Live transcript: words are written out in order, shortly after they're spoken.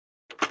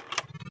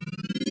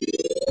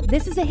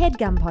This is a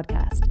HeadGum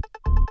podcast.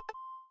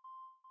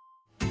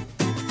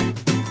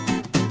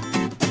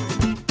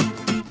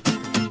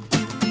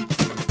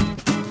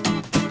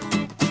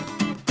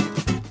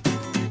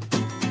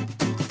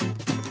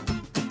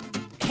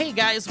 Hey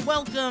guys,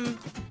 welcome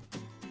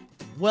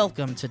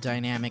to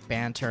Dynamic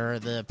Banter,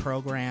 the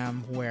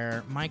program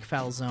where Mike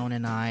Falzone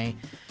and I,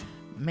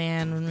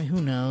 man,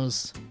 who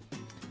knows?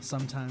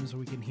 Sometimes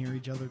we can hear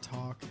each other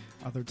talk.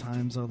 Other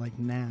times are like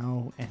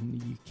now,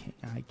 and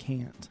I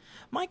can't.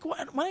 Mike,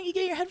 why don't you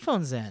get your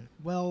headphones in?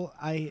 Well,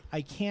 I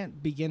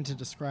can't begin to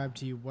describe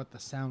to you what the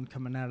sound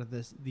coming out of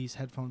these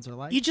headphones are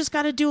like. You just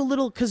got to do a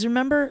little, because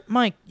remember,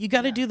 Mike, you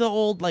got to do the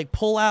old, like,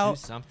 pull out. Do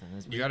something.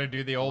 You got to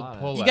do the old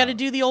pull out. You got to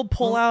do the old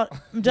pull out.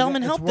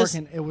 Delman, help this.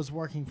 It was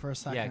working for a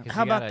second. Yeah, because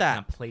How you gotta about that?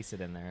 Kind of place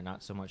it in there,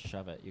 not so much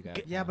shove it. You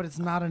got. Yeah, but it's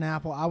not an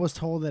Apple. I was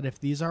told that if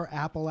these are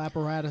Apple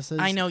apparatuses,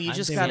 I know, you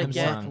just got to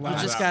get. You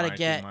just got to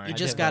get. You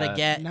just got to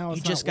get. No, You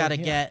it's just not got to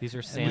working. get. These are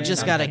You Samsung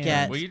just got to headphones.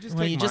 get. Will you just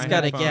Well, take you just my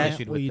got to headphones? get.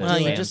 Issued Well, with you the Well,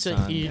 do you it. just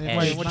Samsung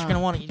what Edge. you're gonna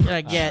want. You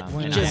gotta get.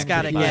 And You I just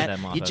gotta actually buy get.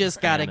 them off You of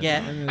just gotta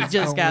get. Amazon. You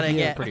just gotta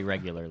get. Pretty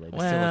regularly. The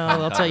Well,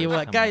 silicone I'll tell you covers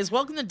what, come guys. off.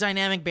 Welcome to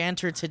Dynamic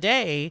Banter.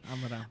 Today,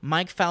 I'm gonna.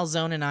 Mike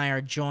Falzone and I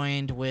are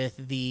joined with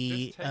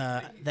the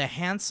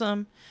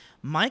handsome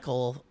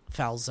Michael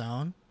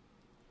Falzone.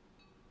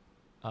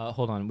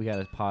 Hold on, we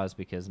gotta pause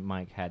because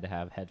Mike had to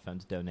have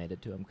headphones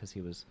donated to him because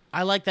he was.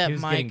 I like that He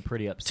was getting Mike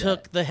pretty upset.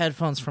 took the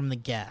headphones from the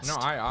guest. No,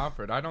 I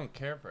offered. I don't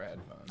care for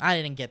headphones. I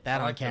didn't get that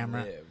I on like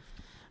camera. To live.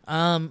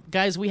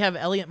 Guys, we have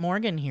Elliott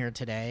Morgan here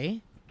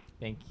today,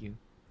 Thank you.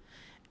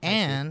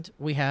 and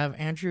we have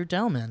Andrew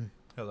Delman.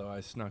 Hello,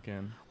 I snuck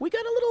in. We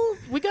got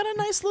a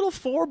nice little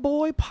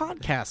four-boy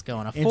podcast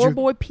going, a Andrew,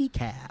 four-boy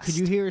P-cast. Could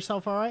you hear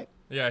yourself all right?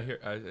 Yeah, here.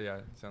 Yeah,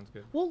 sounds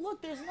good. Well,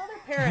 look, there's another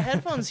pair of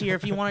headphones here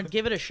if you want to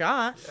give it a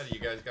shot. Yeah, you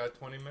guys got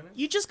 20 minutes?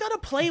 You just got to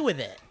play with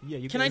it. Yeah,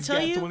 you Can I guys tell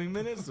got you? 20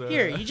 minutes?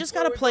 Here, you just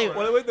got to What are we play. doing?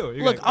 What do we do?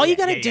 You Look, guys- all you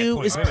got to yeah, do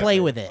 20 is minutes. play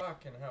with it.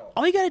 Fucking hell.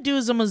 All you got to do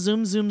is a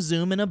zoom, zoom,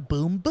 zoom, and a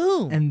boom,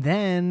 boom. And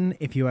then,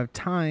 if you have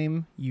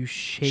time, you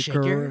shake Shake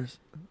your your-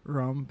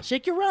 rump.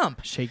 Shake your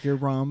rump. Shake your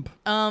rump.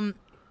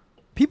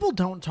 People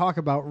don't talk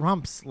about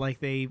rumps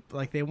like they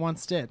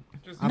once did.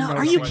 Just I'm No, not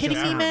are you going kidding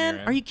to me, down man?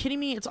 here. Are you kidding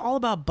me? It's all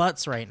about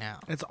butts right now.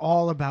 It's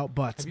all about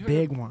butts, Have you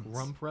big heard of ones.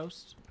 Rump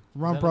roast?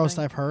 Rump Is that a roast,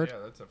 thing? I've heard. Yeah,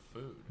 that's a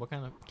food. What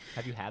kind of?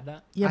 Have you had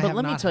that? Yeah, I but have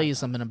let me not tell had you that.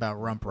 something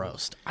about rump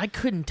roast. I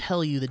couldn't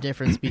tell you the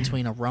difference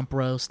between a rump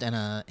roast and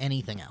a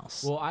anything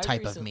else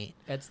type of meat.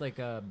 It's like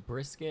a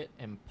brisket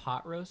and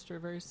pot roast are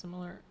very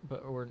similar,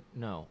 but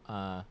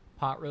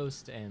pot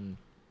roast and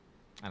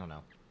I don't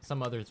know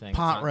some other thing. It's not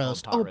Pot called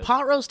roast.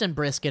 Pot roast and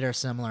brisket are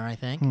similar, I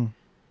think.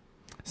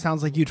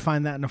 Sounds like you'd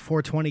find that in a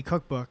 420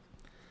 cookbook.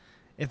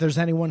 If there's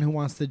anyone who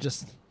wants to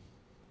just...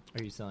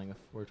 Are you selling a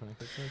 420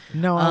 cookbook?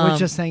 No, I was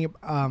just saying...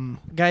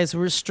 Guys,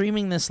 we're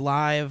streaming this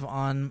live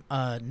on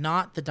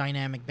not the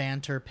Dynamic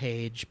Banter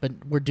page, but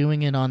we're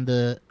doing it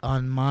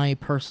on my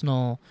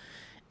personal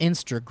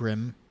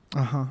Instagram.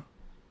 uh-huh.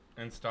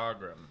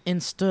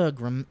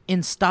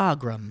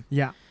 Instagram.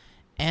 Yeah.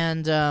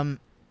 And Do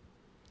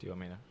you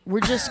want me to? we're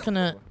just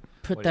gonna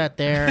put What do you- that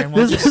there, and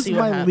we'll This just is see what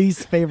my happens.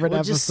 least favorite We'll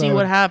episode just see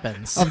what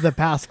happens. of the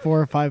past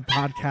 4 or 5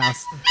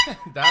 podcasts.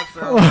 That's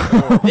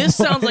horrible. This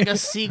sounds like a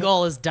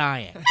seagull is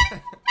dying.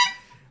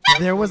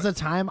 There was a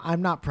time,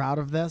 I'm not proud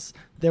of this,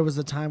 there was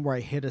a time where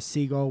I hit a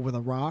seagull with a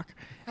rock,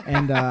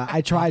 and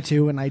I tried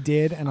to, and I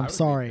did, and I I'm would be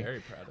sorry. very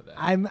proud of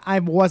that. I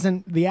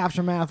wasn't, the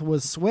aftermath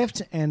was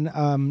swift and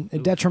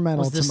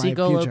detrimental Was the to my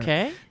seagull future.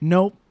 okay?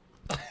 Nope.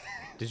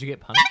 Did you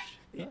get punished?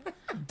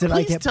 Did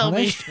I Please get tell me.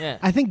 punished? Yeah.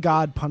 I think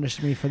God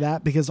punished me for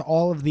that because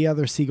all of the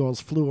other seagulls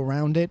flew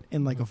around it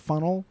in like a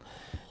funnel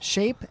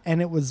shape,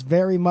 and it was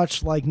very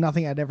much like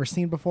nothing I'd ever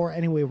seen before.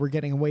 Anyway, we're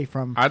getting away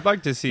from... I'd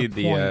like to see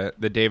The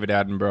the David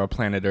Attenborough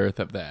Planet Earth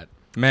of that.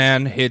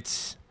 Man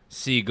hits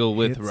seagull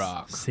with It's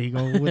rock.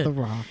 Seagull with a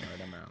rock.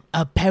 Right, I'm out.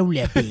 A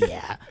polar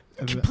bear.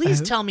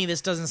 Please tell me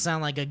this doesn't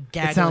sound like a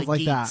gaggle It sounds of like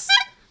geese. that.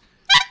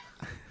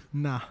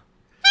 Nah.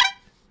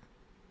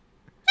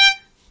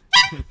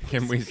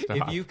 Can we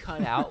stop? If you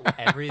cut out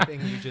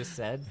everything you just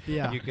said,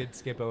 Yeah. you could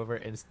skip over,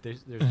 and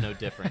there's no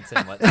difference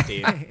in what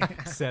Steve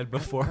said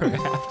before or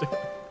after.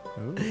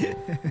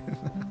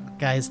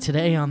 Guys,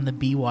 today on the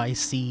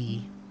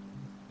BYC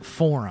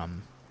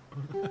forum,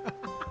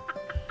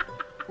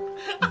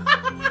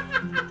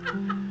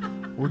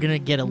 we're going to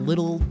get a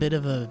little bit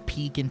of a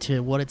peek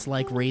into what it's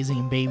like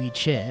raising baby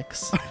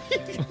chicks.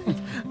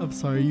 I'm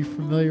sorry, are you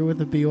familiar with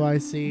the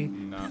BYC?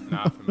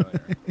 Not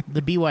familiar.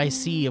 The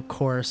BYC, of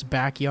course,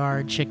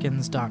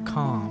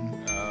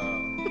 backyardchickens.com.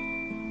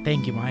 Oh.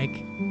 Thank you,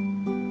 Mike.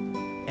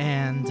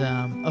 And,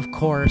 of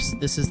course,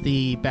 this is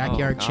the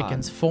Backyard God.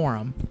 Chickens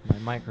forum. My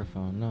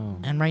microphone, no.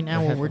 And right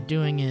now what we're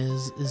doing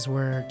is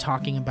we're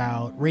talking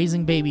about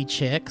raising baby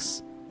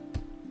chicks.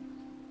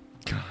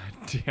 God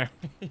damn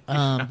it.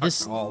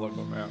 This All of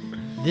them out.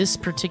 This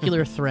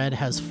particular thread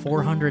has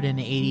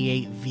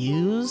 488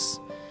 views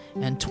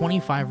and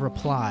 25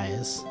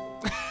 replies.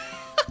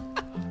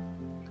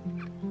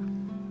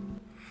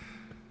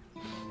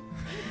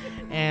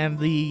 And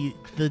the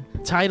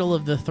title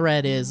of the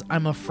thread is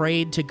 "I'm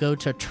afraid to go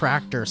to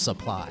Tractor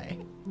Supply."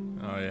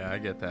 Oh yeah, I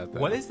get that.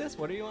 Though. What is this?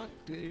 What do you want?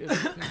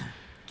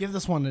 Give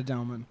this one to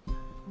Delman.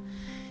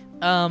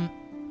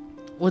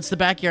 What's the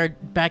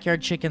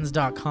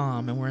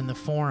backyardchickens.com, and we're in the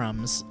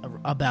forums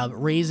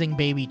about raising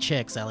baby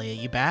chicks. Elliot,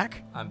 you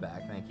back? I'm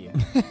back. Thank you.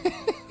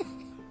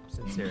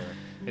 Sincerely.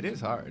 It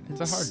is hard.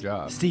 It's a hard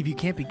job. Steve, you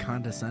can't be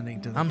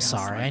condescending to the I'm guests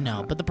sorry, like I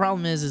know, that. but the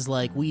problem is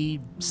like we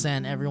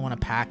send everyone a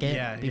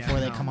packet before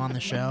they no. come on the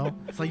show.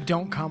 It's like,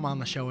 don't come on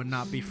the show and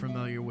not be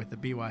familiar with the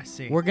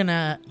BYC. We're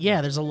gonna,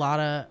 there's a lot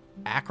of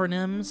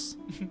acronyms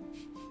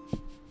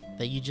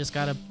that you just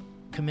gotta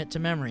commit to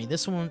memory.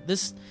 This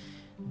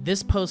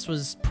post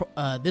was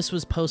this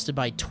was posted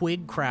by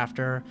Twig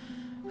Crafter,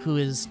 who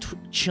is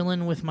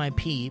chilling with my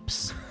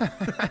peeps.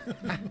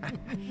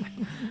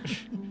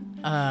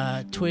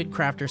 Twig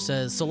Crafter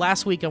says, so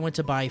last week I went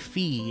to buy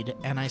feed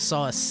and I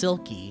saw a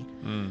Silky,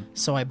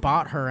 so I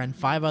bought her and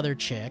 5 other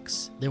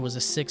chicks. There was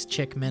a 6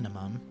 chick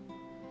minimum.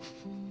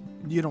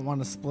 You don't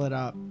want to split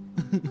up.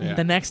 Yeah.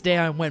 The next day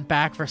I went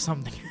back for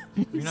something.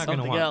 You're not something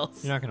gonna want.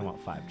 else. You're not gonna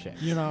want 5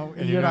 chicks. You know,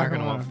 And you're not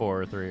gonna want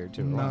 4 or 3 or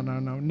 2. No.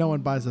 No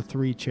one buys a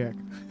 3 chick.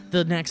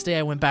 The next day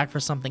I went back for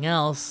something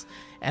else,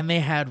 and they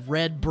had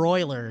red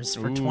broilers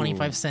for Ooh.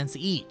 25 cents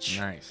each.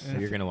 Nice. So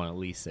you're gonna want at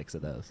least 6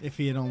 of those. If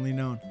he had only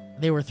known.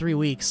 They were 3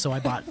 weeks, so I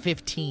bought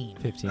 15.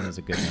 15 is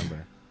a good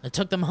number. I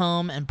took them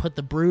home and put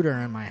the brooder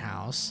in my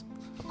house.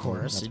 Of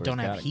course, That's you where don't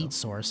it's have gotta heat go.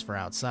 source for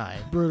outside.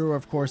 Bruder,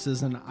 of course,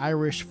 is an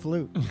Irish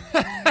flute.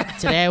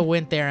 Today I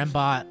went there and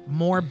bought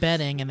more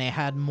bedding, and they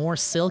had more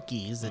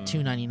silkies at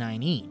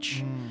 $2.99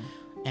 each,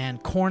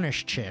 and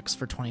Cornish chicks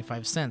for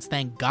 25 cents.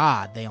 Thank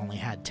God they only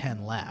had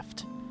 10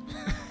 left.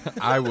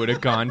 I would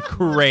have gone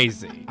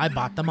crazy. I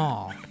bought them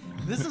all.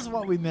 This is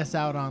what we miss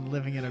out on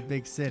living in a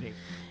big city.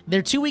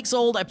 They're 2 weeks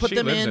old. I put She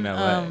them lives in. in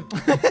LA.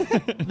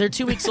 They're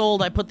 2 weeks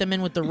old. I put them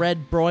in with the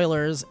red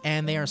broilers,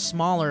 and they are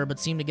smaller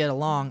but seem to get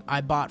along. I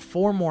bought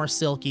 4 more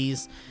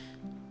silkies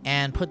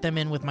and put them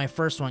in with my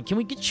first one. Can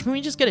we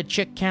just get a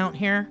chick count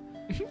here?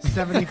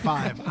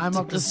 75. I'm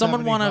up to Does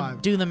someone want to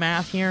 75. do the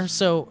math here?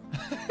 So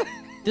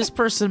this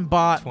person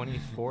bought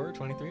 24,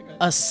 23?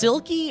 a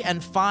silky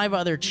and 5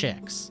 other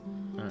chicks.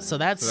 Alright, So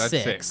that's, so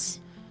that's 6. 6.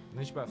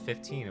 There's about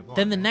 15 of one.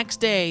 Then the right?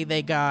 next day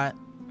they got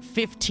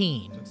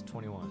 15. So it's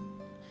 21.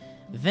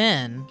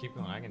 Then Keep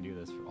going. I can do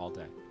this for all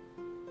day.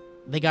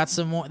 they got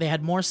some more. They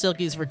had more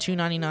silkies for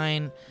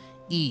 $2.99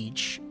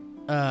 each.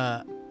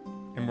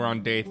 And we're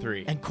on day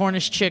 3. And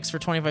Cornish chicks for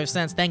 25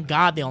 cents. Thank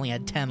God they only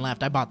had 10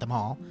 left. I bought them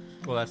all.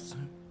 Well, that's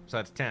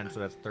 10. So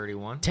that's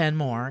 31. 10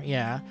 more,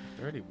 yeah.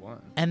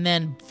 31. And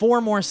then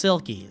 4 more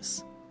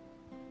silkies.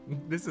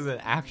 This is an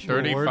actual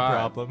 35. word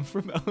problem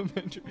from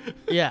elementary.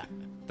 Yeah.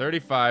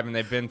 35, and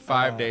they've been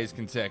 5 days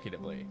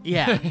consecutively.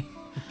 Yeah.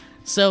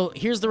 So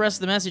here's the rest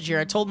of the message here.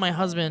 I told my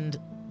husband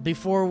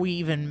before we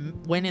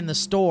even went in the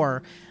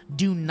store,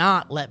 do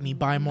not let me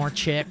buy more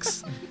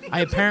chicks.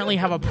 I apparently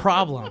have a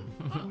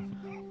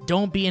problem.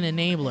 Don't be an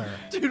enabler.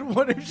 Dude,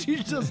 what if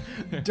she's just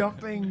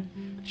dumping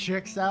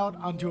chicks out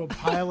onto a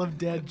pile of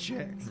dead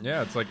chicks?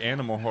 Yeah, it's like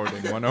animal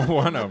hoarding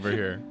 101 over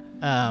here.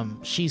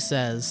 She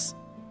says,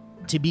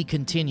 to be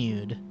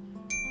continued.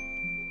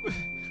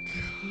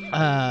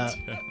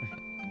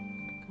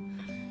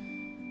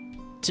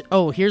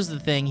 Here's the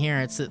thing here.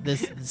 It's that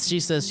this. She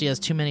says she has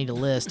too many to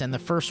list, and the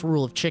first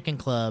rule of Chicken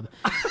Club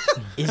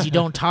is you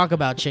don't talk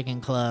about Chicken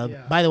Club.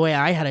 Yeah. By the way,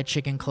 I had a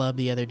Chicken Club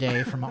the other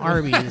day from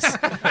Arby's,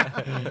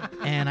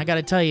 and I got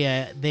to tell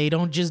you, they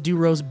don't just do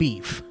roast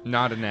beef.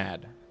 Not an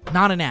ad.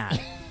 Not an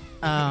ad.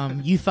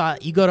 You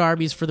thought you go to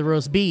Arby's for the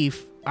roast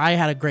beef. I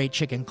had a great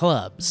Chicken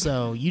Club,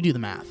 so you do the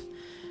math.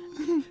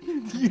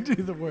 You do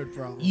the word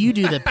problem. You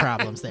do the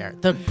problems there.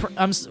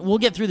 We'll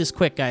get through this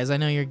quick, guys. I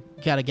know you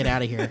got to get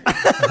out of here.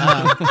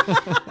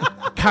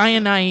 Kaya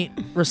Knight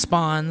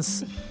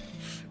responds,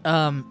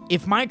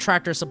 if my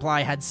Tractor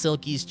Supply had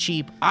silkies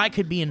cheap, I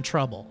could be in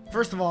trouble.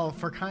 First of all,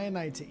 for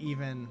Kyanite to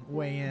even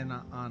weigh in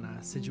on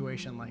a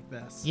situation like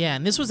this. Yeah,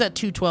 and this was at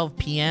 2:12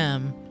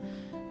 p.m.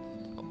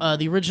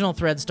 The original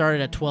thread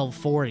started at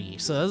 12:40,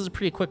 so that was a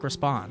pretty quick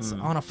response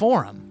on a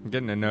forum. I'm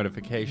getting a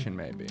notification,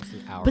 maybe.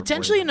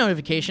 Potentially a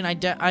notification.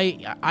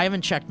 I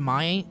haven't checked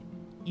my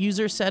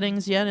user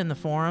settings yet in the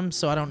forum,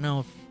 so I don't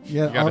know if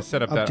Yeah, You gotta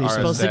set up that update.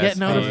 Supposed to get RSS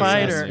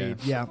notified, feed. or-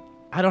 feed, yeah.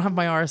 I don't have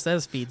my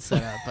RSS feed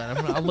set up,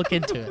 but I'll look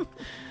into it.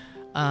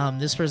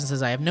 This person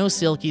says, I have no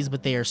silkies,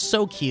 but they are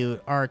so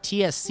cute. Our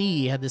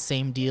TSC had the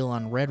same deal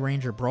on Red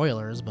Ranger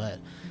broilers, but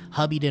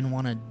hubby didn't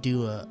want to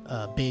do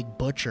a big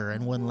butcher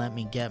and wouldn't let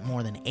me get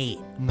more than 8.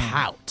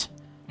 Pout.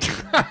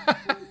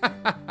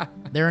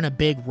 They're in a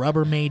big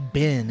Rubbermaid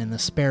bin in the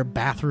spare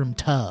bathroom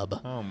tub.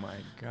 Oh my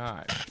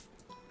god.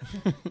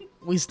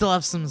 We still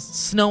have some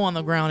snow on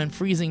the ground and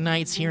freezing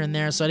nights here and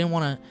there, so I didn't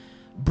want to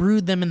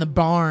brood them in the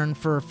barn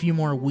for a few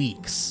more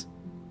weeks.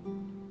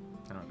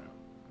 I don't know.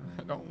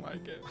 I don't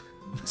like it.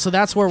 So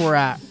that's where we're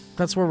at.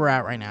 That's where we're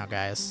at right now,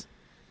 guys,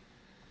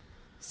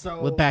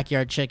 So with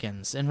backyard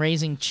chickens and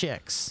raising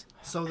chicks.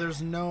 So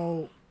there's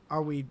no.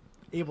 Are we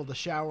able to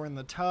shower in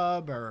the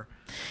tub, or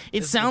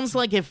It sounds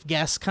like if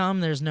guests come,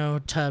 there's no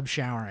tub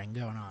showering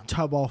going on.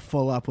 tub all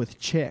full up with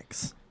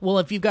chicks. Well,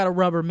 if you've got a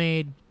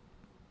Rubbermaid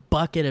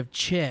bucket of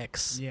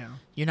chicks, Yeah.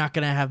 you're not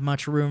going to have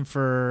much room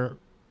for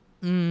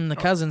the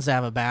cousins to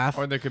have a bath.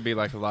 Or there could be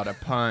like a lot of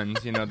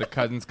puns. You know, the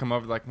cousins come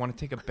over like, want to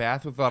take a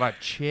bath with a lot of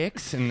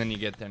chicks, and then you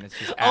get there and it's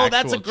just Oh,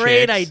 that's a actual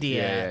great chicks.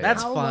 idea. Yeah, yeah,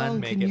 That's How fun. long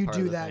Make can it you part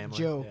do of the that family.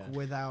 joke Yeah.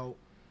 without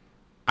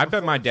I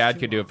bet my dad too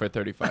could do long. it for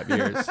 35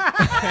 years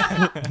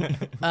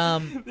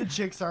Um, the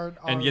chicks aren't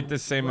and get the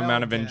same well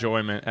amount of dead.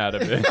 enjoyment out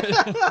of it.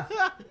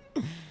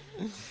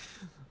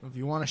 If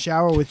you want to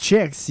shower with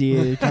chicks,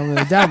 you come to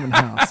the Delman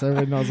house.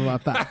 Everybody knows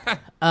about that.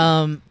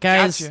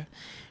 guys, Gotcha.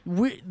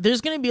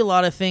 there's going to be a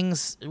lot of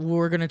things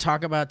we're going to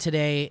talk about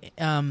today.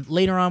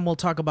 Later on, we'll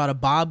talk about a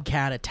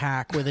bobcat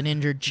attack with an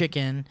injured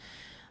chicken,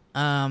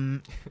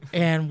 and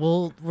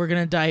we're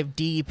going to dive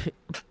deep.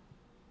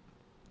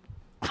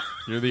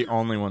 You're the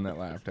only one that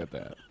laughed at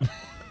that.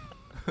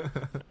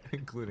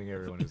 Including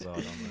everyone who saw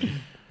it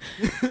online.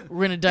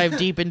 We're going to dive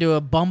deep into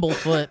a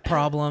bumblefoot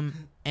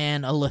problem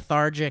and a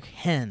lethargic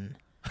hen.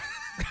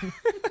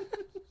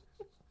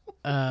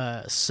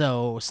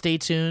 So stay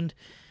tuned.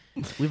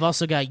 We've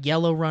also got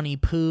yellow runny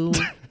poo,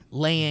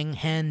 laying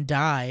hen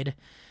died.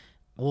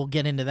 We'll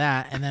get into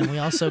that. And then we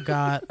also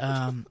got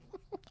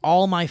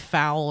all my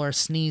fowl are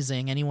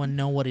sneezing. Anyone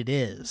know what it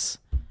is?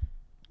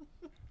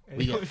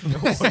 We got,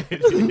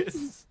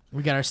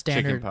 we got our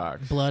standard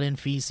Chickenpox. blood and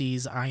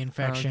feces, eye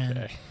infection,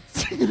 Okay.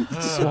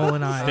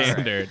 swollen eyes.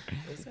 Standard.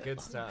 That's good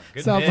stuff.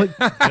 Good Sounds bit.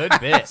 Good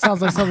bit.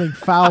 Sounds like something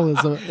foul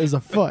is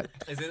afoot.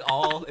 Is it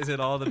all the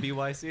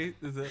BYC?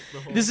 Is it the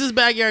whole? This is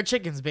Backyard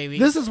Chickens, baby.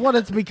 This is what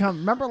it's become.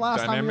 Remember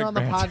last time you were on the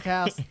Dynamic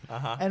podcast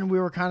Uh-huh. and we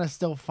were kind of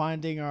still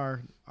finding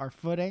our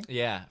footing?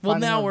 Yeah. well,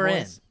 finding now our we're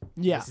voice?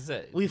 Yeah. This is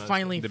it. We Mostly.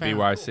 finally The found.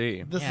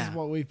 BYC. This Yeah. is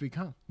what we've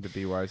become. The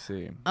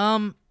BYC.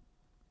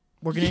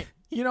 We're gonna.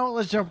 You know,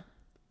 let's jump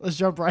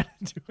right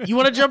into it. You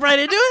want to jump right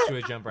into Should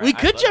it? we jump right? We I'd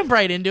could love jump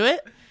right into it.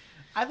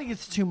 I think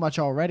it's too much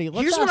already. Let's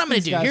Here's what ask I'm gonna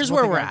these do. guys Here's what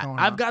where they we're got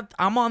at. going on.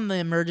 I'm on the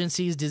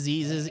emergencies,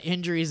 diseases,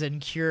 injuries, and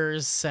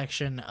cures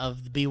section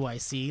of the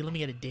BYC. Let me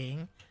get a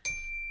ding.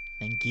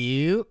 Thank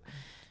you,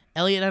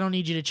 Elliot. I don't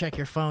need you to check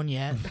your phone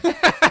yet.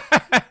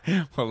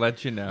 We'll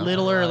let you know.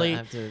 Little early. I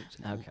have to,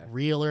 okay.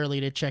 Real early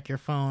to check your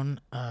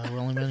phone. We've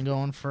only been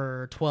going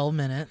for 12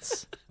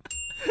 minutes.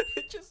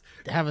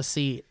 Have a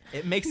seat.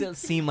 It makes it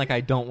seem like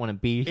I don't want to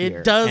be It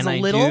here. does and a I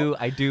little.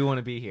 I do want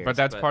to be here. But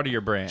that's part of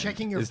your brand.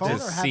 Checking your is phone to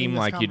or having seem this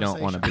like you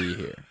don't want to be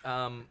here.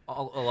 a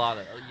lot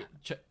of.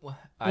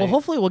 Well,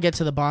 hopefully we'll get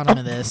to the bottom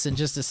of this in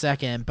just a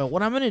second. But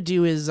what I'm going to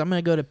do is I'm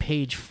going to go to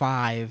page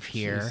 5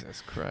 here.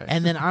 Jesus Christ.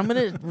 And then I'm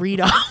going to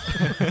read off.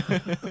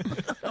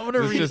 I'm going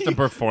to It's read. just a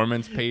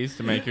performance piece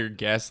to make your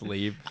guests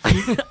leave.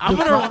 I'm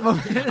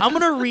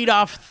gonna read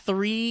off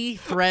 3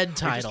 thread We're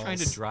titles. just trying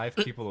to drive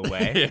people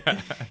away.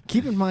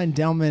 Keep in mind,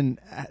 Delman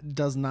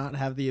does not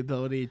have the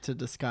ability to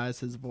disguise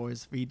his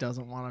voice if he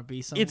doesn't want to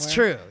be somewhere. It's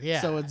true,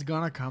 yeah. So it's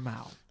gonna come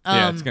out,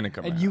 Yeah, it's going to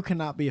come and out. you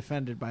cannot be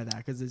offended by that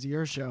because it's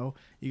your show.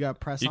 You got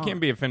press. You on. can't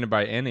be offended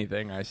by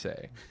anything I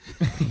say.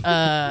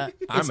 I'm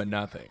a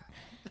nothing.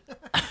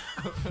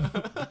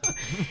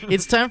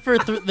 It's time for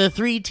the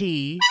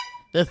 3T,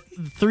 the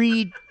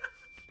 3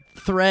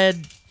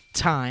 thread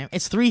time.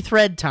 It's 3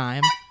 thread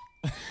time.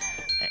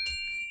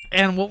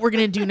 And what we're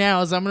gonna do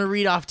now is I'm gonna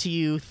read off to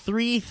you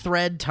 3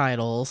 thread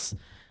titles.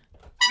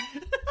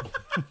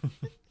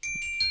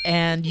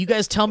 And you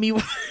guys tell me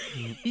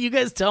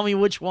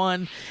which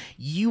one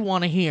you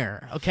want to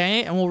hear,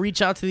 okay? And we'll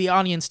reach out to the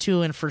audience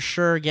too and for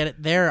sure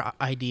get their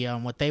idea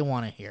on what they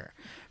want to hear.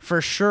 For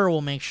sure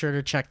we'll make sure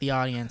to check the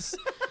audience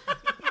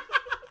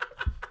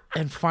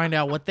and find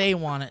out what they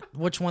want it,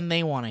 which one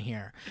they want to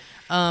hear.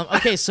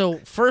 Okay, so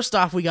first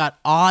off we got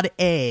odd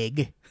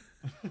egg.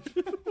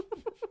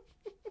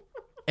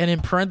 And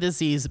in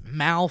parentheses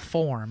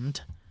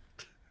malformed.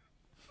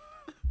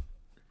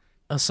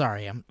 Oh,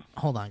 sorry.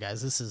 Hold on,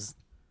 guys.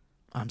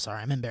 I'm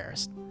sorry. I'm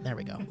embarrassed. There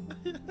we go.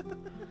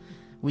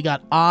 We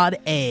got odd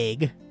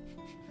egg.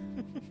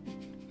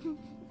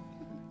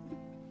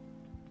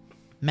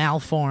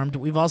 Malformed.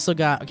 We've also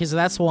got... Okay, so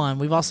that's one.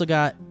 We've also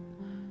got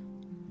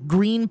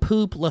green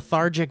poop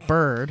lethargic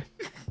bird.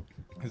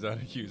 Is that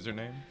a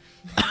username?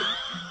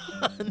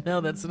 No,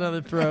 that's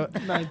another thread.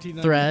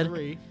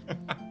 1993.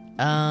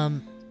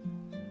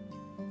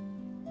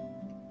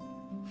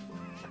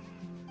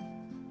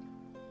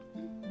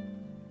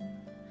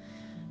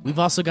 We've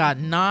also got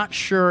not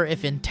sure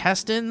if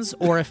intestines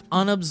or if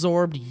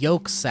unabsorbed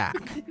yolk sac.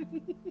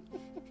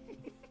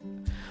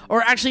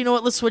 Or actually, you know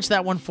what? Let's switch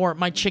that one for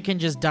my chicken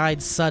just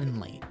died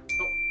suddenly.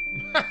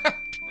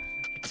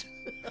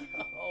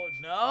 Oh,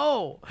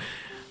 no.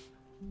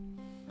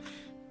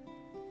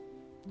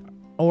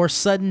 Or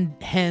sudden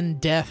hen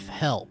death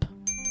help.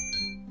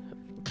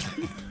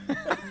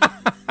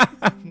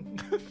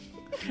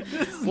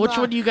 Which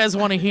one do you guys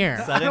want to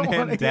hear? Sudden wanna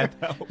hand death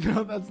hear- help.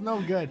 No, that's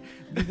no good.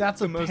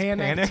 That's a most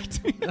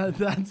panicked. panicked.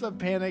 That's a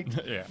panicked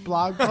Yeah.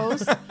 blog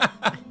post,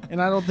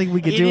 and I don't think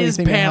we could It do is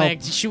anything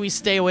panicked. to help. Should we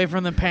stay away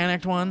from the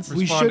panicked ones?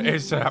 We Respond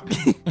shouldn't-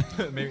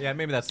 ASAP.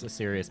 maybe that's the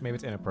serious. Maybe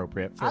it's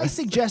inappropriate. For I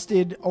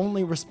suggested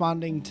only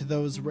responding to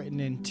those written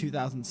in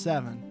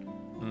 2007.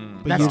 But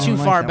you That's too didn't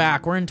like far that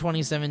back. We're in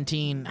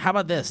 2017. How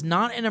about this?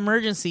 Not an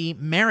emergency.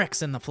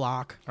 Merrick's in the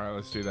flock. All right,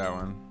 let's do that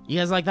one. You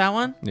guys like that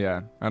one?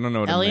 Yeah, I don't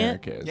know what Elliott?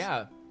 America is.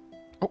 yeah.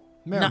 one.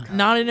 America.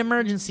 Not an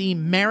emergency.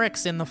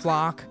 Merrick's in the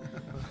flock.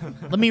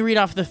 Let me read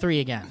off the three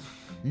again.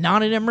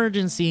 Not an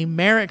emergency.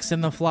 Merrick's in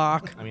the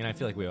flock. I mean, I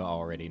feel like we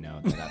already know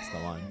that that's the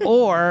one.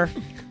 Or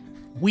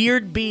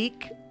weird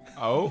beak.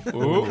 Oh,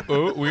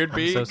 ooh, weird I'm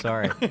beak. so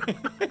sorry.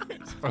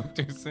 Spoke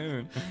too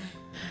soon.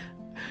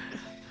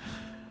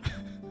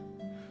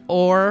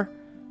 Or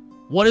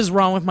what is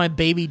wrong with my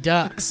baby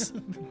ducks?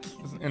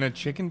 In a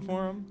chicken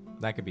form?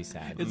 That could be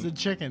sad. It's a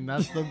chicken.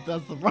 That's the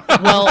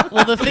problem.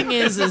 well, the thing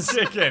is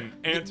Chicken.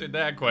 Answered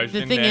that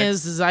question. the thing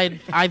next. is I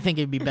think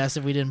it'd be best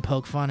if we didn't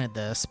poke fun at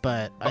this,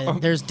 but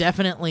there's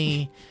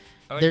definitely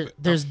I like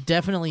there's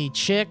definitely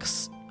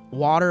chicks,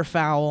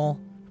 waterfowl,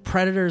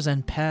 predators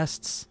and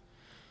pests,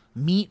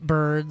 meat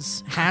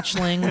birds,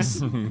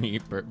 hatchlings,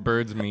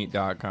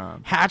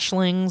 birdsmeat.com.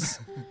 hatchlings,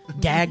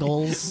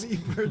 gaggles,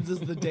 Birds is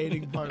the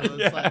dating part of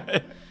the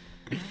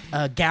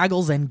site.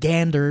 gaggles and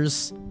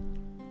ganders.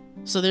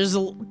 So there's a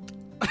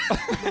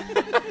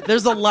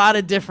lot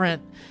of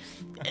different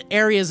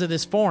areas of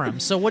this forum.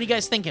 So what are you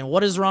guys thinking?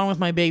 What is wrong with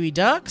my baby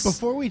ducks?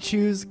 Before we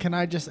choose, can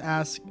I just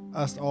ask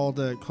us all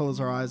to close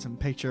our eyes and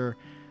picture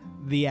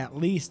the at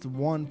least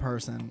one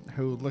person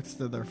who looks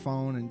to their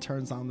phone and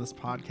turns on this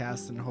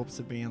podcast in hopes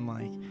of being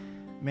like,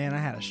 man, I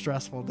had a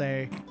stressful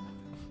day.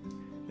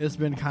 It's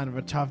been kind of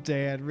a tough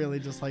day. I'd really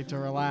just like to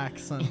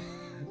relax. And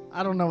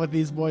I don't know what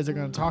these boys are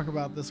going to talk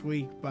about this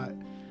week, but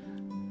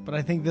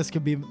I think this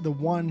could be the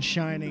one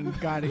shining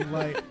guiding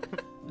light.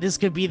 This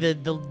could be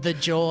the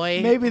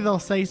joy. Maybe they'll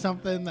say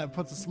something that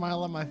puts a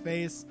smile on my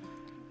face.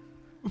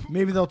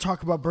 Maybe they'll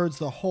talk about birds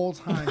the whole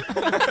time.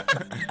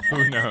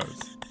 Who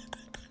knows?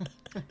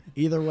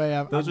 Either way,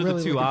 I'm Those are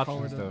really the two looking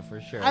forward options, to it. though, for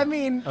sure. I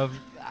mean,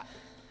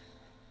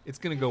 It's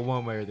going to go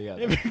one way or the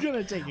other. if you're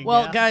going to take a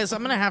Well, guess. guys, I'm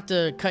going to have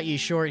to cut you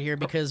short here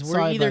because we're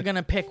Sorry, either bud. going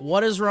to pick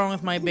what is wrong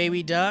with my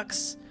baby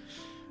ducks,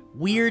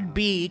 weird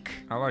beak,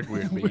 I like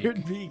weird beak.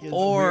 Weird beak is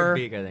or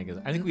Weird beak, I think.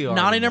 I think we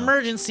already not an know.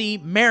 emergency,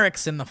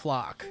 Merrick's in the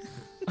flock.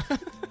 I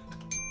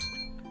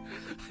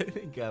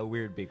think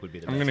weird beak would be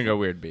the I'm best. going to go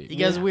weird beak. You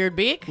guys weird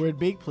beak? weird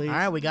beak, please. All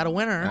right, we got a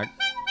winner.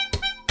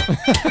 All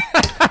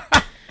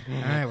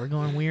right, we're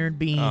going weird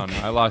beak. Oh, no,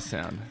 I lost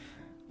sound.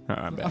 Oh,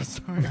 I'm I'm bad.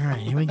 sorry. All right,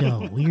 here we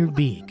go. Weird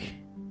beak.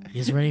 You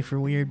guys ready for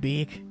weird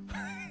beak?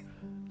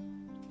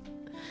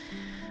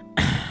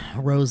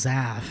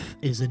 Rosaf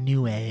is a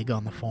new egg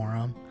on the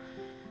forum.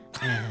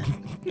 And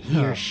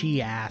he or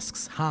she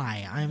asks,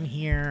 "Hi, I'm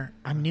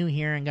new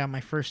here and got my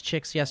first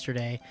chicks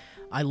yesterday.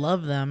 I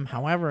love them.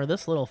 However,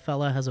 this little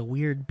fella has a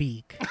weird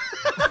beak.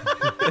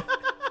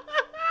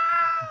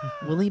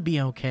 Will he be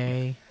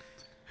okay?"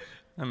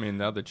 I mean,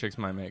 the other chicks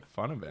might make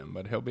fun of him,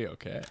 but he'll be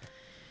okay.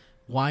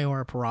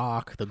 Wyorp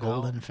Rock, the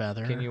golden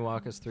feather. Can you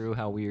walk us through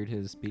how weird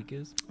his beak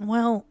is?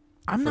 Well,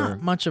 I'm For-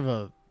 not much of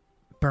a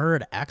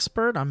bird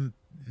expert. I'm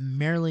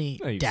merely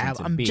Oh, you've seen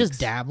some I'm beaks. just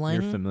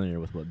dabbling. You're familiar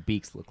with what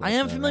beaks look like. I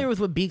am though, familiar right? with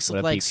what beaks What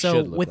look a like. beak So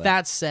should look with like.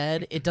 that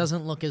said, it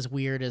doesn't look as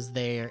weird as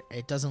they.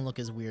 It doesn't look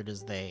as weird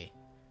as they.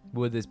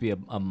 Would this be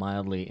a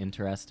mildly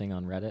interesting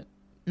on Reddit?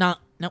 Nope.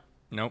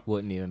 Nope.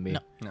 Wouldn't even be. No.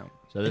 No.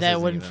 So this That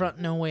isn't wouldn't even- front.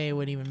 No way it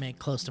would even make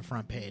close to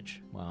front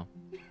page. Wow.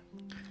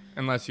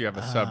 Unless you have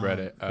a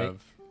subreddit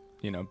of,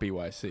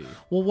 BYC.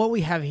 Well, what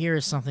we have here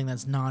is something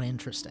that's not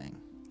interesting.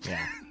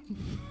 Yeah.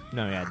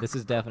 No, yeah. This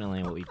is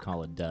definitely what we'd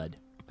call a dud.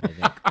 I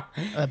think.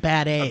 A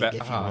bad egg, bet-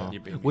 if you oh, will. you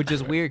beat me Which to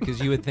is it. weird because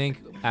you would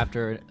think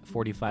after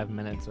 45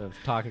 minutes of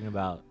talking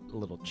about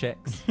little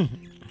chicks.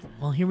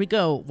 Well, here we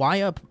go.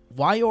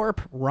 Wyorp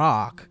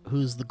Rock,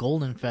 who's the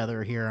golden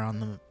feather here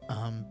on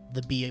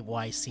the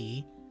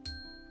BYC.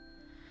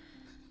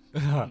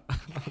 Oh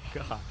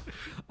God,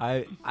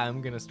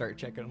 I'm gonna start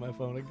checking my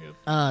phone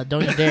again.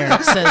 Don't you dare.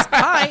 It says,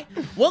 "Hi,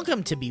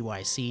 welcome to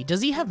BYC.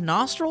 Does he have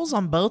nostrils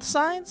on both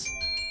sides?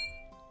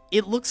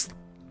 It looks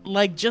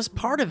like just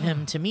part of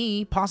him to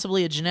me,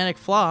 possibly a genetic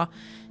flaw.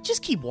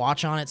 Just keep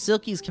watch on it.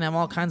 Silkies can have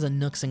all kinds of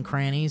nooks and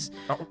crannies.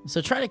 So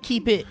try to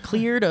keep it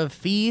cleared of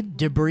feed,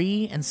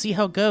 debris, and see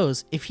how it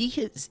goes. If he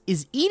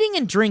is eating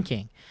and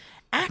drinking,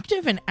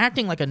 active and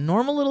acting like a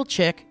normal little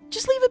chick,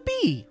 just leave it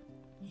be.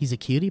 He's a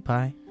cutie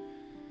pie."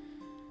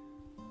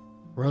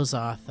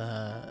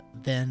 Rosoth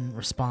then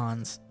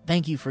responds,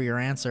 "Thank you for your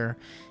answer.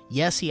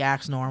 Yes, he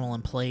acts normal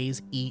and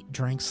plays, eat,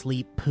 drink,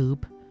 sleep,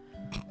 poop.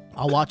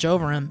 I'll watch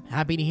over him.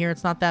 Happy to hear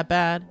it's not that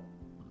bad.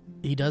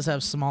 He does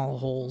have small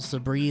holes to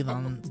breathe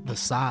on the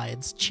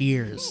sides.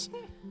 Cheers."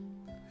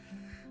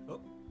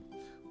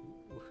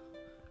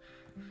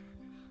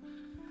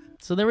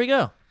 So there we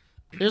go.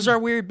 There's our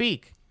weird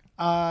beak.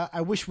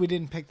 I wish we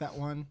didn't pick that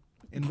one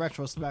in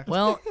retrospect.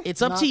 Well,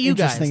 it's up Not to you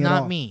guys, interesting at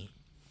not all. me.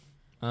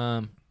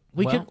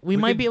 We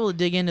might be able to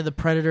dig into the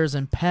predators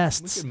and We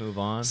pests could move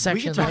on. We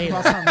section can talk later.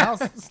 about something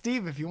else,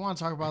 Steve. If you want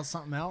to talk about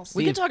something else,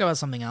 We can talk about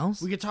something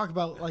else. we could talk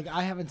about like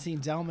I haven't seen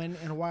Delman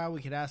in a while.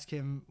 We could ask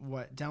him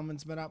what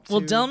Delman's been up to.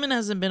 Well, Delman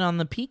hasn't been on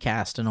the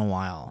PCast in a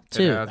while, It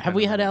too. has Have been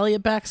we a had while.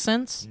 Elliott back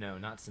since? No,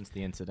 not since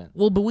the incident.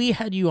 Well, but we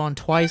had you on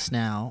twice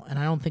now, and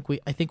I think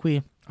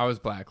we I was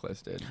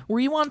blacklisted. were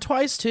you on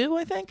twice too,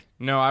 I think?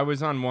 No, I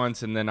was on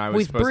once, and then I was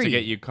With supposed Bree. to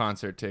get you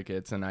concert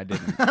tickets, and I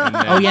didn't. And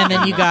then, Oh yeah, and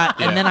then you got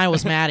Yeah. and then I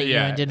was mad at you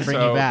yeah, and didn't bring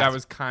so you back. That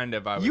was kind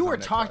of I was You were on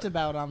it talked twice.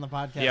 about on the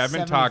podcast. Yeah, I've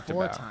been talked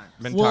 74 about. times.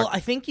 Been Well, talked- I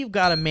think you've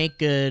got to make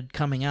good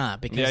coming up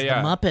because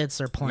Yeah. the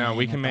Muppets are playing. No,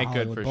 we at can the make good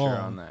Hollywood for Bowl. sure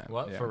on that.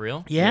 What, Yeah. for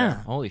real?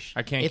 Yeah. Holy shit.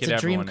 I can't It's get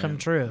a dream everyone come in.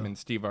 true. I mean,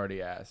 Steve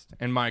already asked,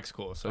 and Mike's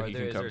cool, so Are he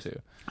there- can is come there- too.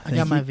 I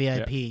got my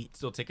VIP.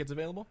 Still tickets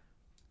available?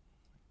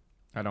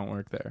 I don't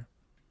work there.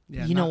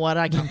 Yeah, You know what?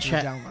 I can not for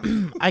check.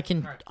 Delman. I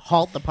can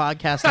halt the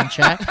podcast and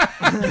check.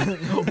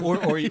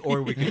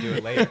 or we could do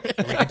it later.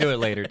 We could do it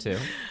later too.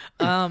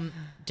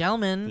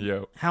 Delman,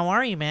 Yo. how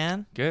are you,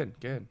 man? Good.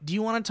 Do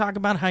you want to talk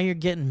about how you're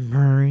getting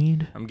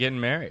married? I'm getting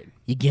married.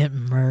 You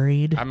getting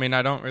married? I mean,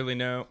 I don't really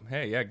know.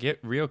 Hey, yeah, get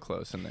real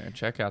close in there.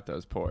 Check out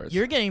those pores.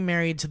 You're getting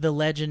married to the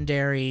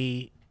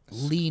legendary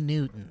Lee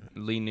Newton.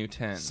 Lee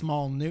Newton.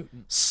 Small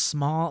Newton.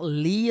 Small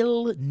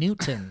Lil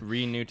Newton.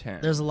 Ree Newton.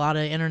 There's a lot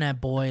of internet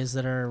boys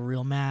that are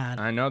real mad.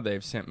 I know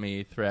they've sent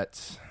me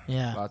threats.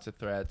 Yeah. Lots of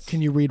threats.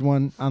 Can you read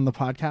one on the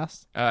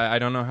podcast? I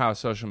don't know how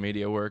social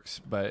media works,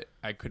 but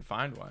I could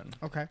find one.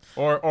 Okay.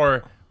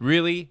 Or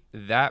really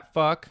that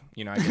fuck?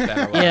 You know, I get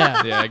that a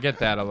lot. Yeah. I get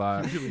that a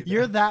lot.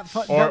 You're that.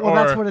 Or- Well,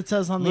 that's or what it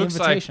says on the Looks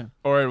invitation.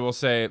 like, or it will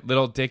say,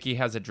 "Little Dicky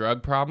has a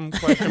drug problem?"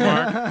 Question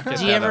mark. Get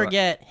Do you that a ever lot.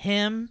 get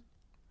him?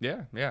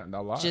 Yeah,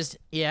 a lot. Just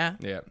yeah.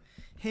 Yeah.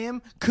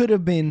 Him could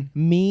have been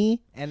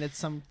me, and it's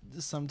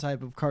some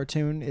type of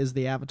cartoon. Is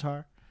the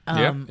avatar?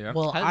 Yeah.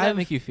 Well, How does that I've,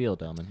 make you feel,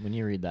 Delman, when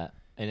you read that?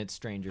 And it's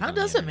strangers. how on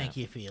the does it internet? make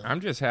you feel? I'm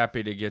just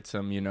happy to get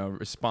some,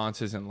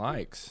 responses and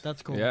likes.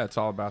 That's cool. Yeah, it's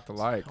all about the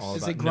likes. All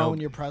Is about it growing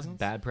no your presence?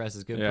 Bad press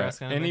is good Yeah, press.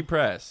 Kind of any thing?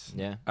 press.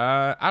 Yeah.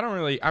 I don't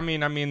really. I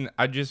mean,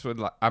 I just would.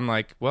 I'm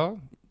like, well,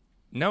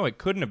 no, it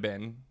couldn't have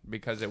been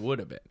because it would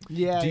have been.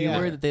 Yeah. Do you yeah.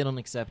 worry that they don't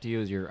accept you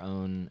as your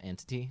own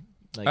entity?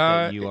 Like Uh,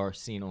 that you are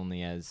seen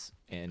only as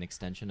an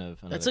extension of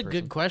another That's a person?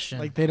 good question.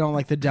 Like they don't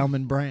like the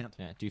Delman brand.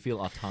 Yeah. Do you feel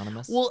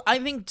autonomous? Well, I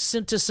think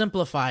to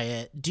simplify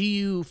it, do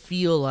you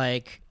feel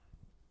like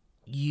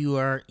you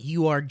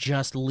are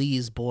just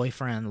Lee's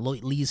boyfriend,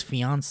 Lee's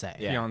fiance?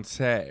 Yeah.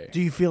 Fiance. Do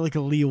you feel like a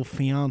Leo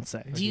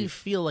fiance? Do you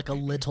feel like a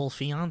little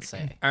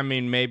fiance? I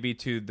mean, maybe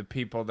to the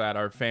people that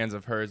are fans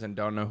of hers and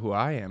don't know who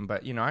I am,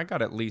 but I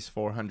got at least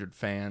 400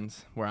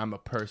 fans where I'm a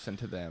person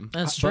to them.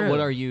 That's true. But what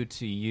are you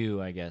to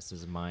you, I guess,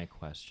 is my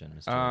question,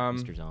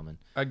 Mr. Delman.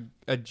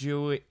 A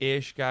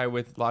Jewish guy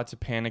with lots of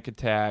panic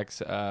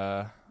attacks,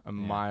 a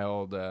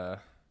mild,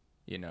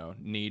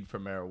 need for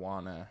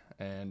marijuana,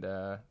 and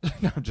no,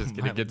 I'm just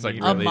kidding. It gets like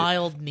a really,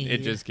 mild need?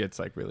 it just gets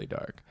like really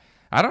dark.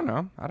 I don't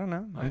know.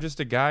 I'm just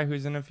a guy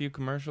who's in a few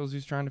commercials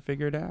who's trying to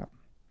figure it out.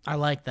 I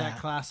like That that.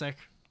 classic.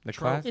 The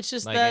Trope. class? It's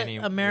just Like that any-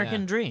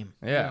 American yeah. dream.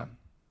 Yeah,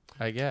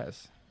 I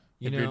guess.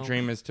 You If your know-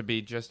 dream is to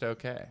be just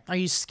okay. Are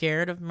you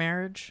scared of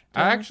marriage?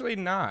 I actually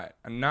not.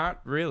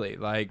 Not really.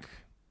 Like,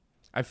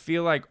 I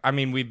feel like,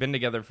 we've been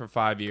together for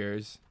 5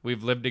 years.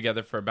 We've lived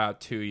together for about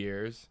 2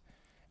 years.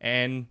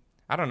 And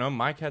I don't know,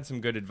 Mike had some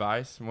good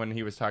advice when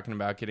he was talking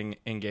about getting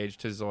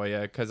engaged to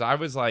Zoya. Because I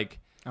was like,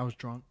 I was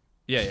drunk.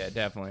 yeah,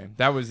 definitely.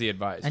 That was the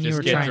advice. And Just you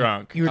were get trying,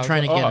 drunk. You were I was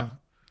trying to like,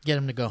 get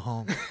him to go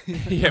home.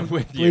 yeah,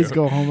 with you. Please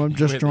go home. I'm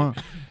just With you. drunk.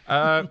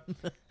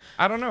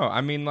 I don't know.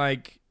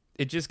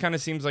 It just kind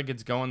of seems like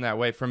it's going that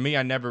way. For me,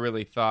 I never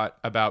really thought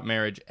about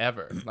marriage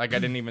ever. Like, I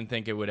didn't even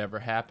think it would ever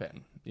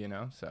happen,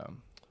 So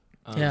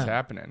Yeah. it's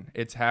happening.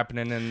 It's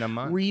happening in a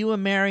month. Were you a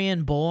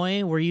marrying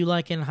boy? Were you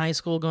like in high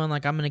school going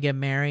like I'm gonna get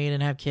married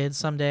and have kids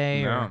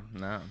someday? Or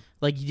No.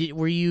 like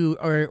were you,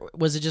 or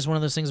was it just one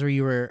of those things where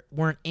you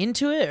weren't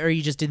into it, or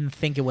you just didn't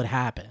think it would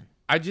happen?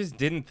 I just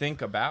didn't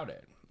think about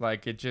it.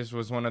 Like, it just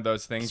was one of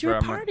those things 'Cause you where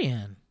were I'm like,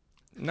 partying.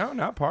 no,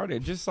 not party.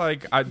 Just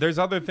like, there's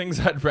other things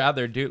I'd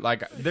rather do.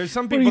 Like, there's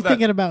some What are people you that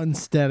thinking about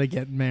instead of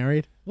getting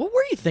mared? What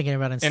were you thinking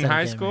about instead in of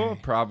high getting school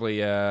married?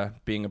 probably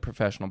being a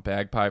professional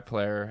bagpipe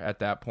player at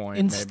that point.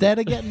 Instead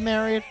of getting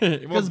married? Well,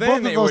 Because then both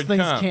of it those would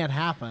things come. can't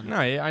happen.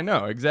 No, yeah, I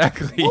know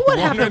exactly. What would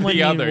One happen or when the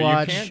you other.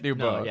 watch- You can't do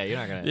No, both. yeah, you're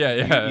not gonna.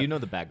 Yeah. You know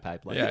the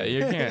bagpipe. Like, Yeah,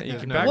 you can't.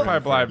 There's no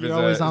Bagpipe room life for- is You're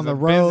always a on the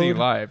busy road.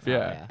 life. Oh, Yeah.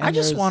 yeah. I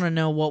just there's- want to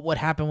know what would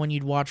happen when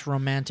you'd watch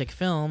romantic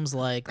films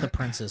like The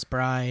Princess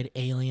Bride,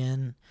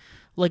 Alien.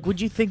 Like, would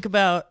you think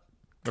about?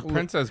 The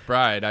Princess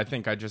Bride, I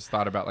think I just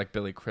thought about like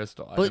Billy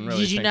Crystal. I But didn't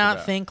really did you think not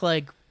about- think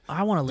like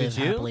I want to live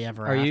Did you? happily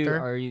ever Are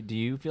after? you? Do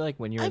you feel like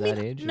when you're I that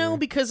mean, age? no, you're-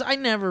 because I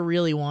never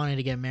really wanted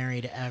to get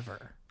married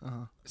ever.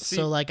 See,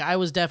 So like I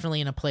was definitely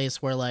in a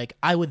place where like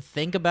I would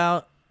think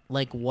about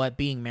like what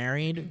being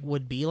married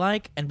would be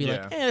like and be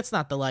like, Yeah. it's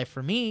not the life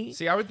for me.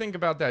 See, I would think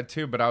about that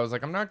too, but I was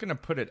like, I'm not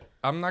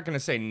gonna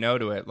say no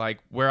to it. Like,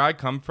 where I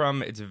come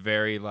from, it's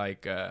very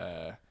like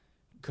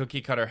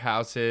cookie cutter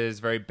houses,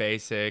 very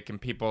basic, and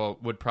people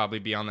would probably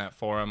be on that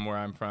forum where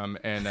I'm from.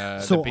 And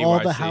So the all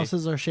BYC. the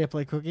houses are shaped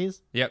like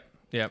cookies? Yep.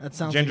 That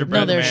sounds Gingerbread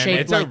No, they're Man.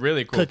 shaped It's like a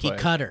really cool cookie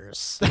place.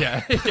 cutters.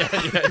 Yeah.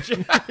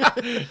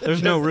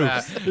 There's no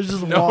roofs. There's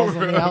just No walls on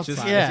the roofs. outside.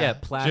 Just, Yeah.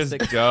 plastic.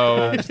 Just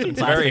dough. Just It's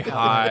very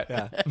hot.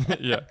 Yeah.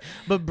 Yeah.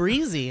 But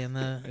breezy in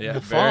the, Yeah, the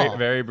very, fall.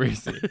 very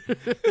breezy.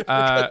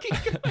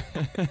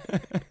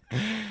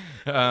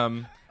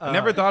 I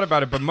never thought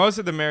about it, but most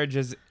of the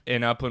marriages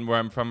in Upland where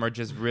I'm from are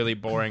just really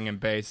boring and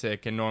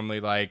basic, and normally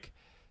like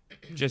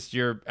just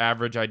your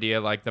average idea.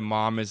 Like the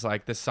mom is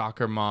like the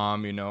soccer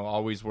mom,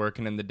 always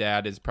working, and the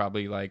dad is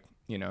probably like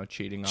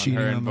cheating on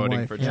her on and the voting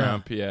wife, for yeah.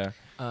 Trump. Yeah.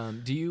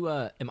 Do you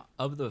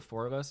of the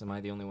four of us, am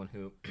I the only one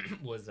who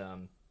was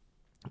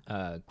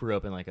grew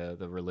up in like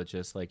the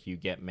religious, like you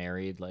get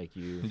married, like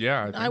you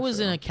Yeah. I think was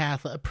so. in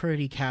a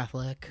pretty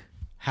Catholic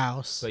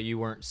house. but you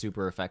weren't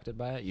super affected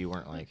by it? You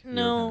weren't like you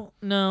were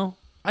No.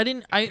 I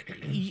didn't. I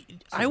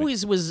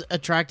always was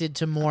attracted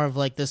to more of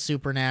like the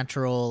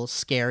supernatural,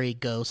 scary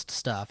ghost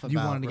stuff. About You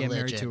wanted to get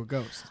married religion. to a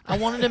ghost. I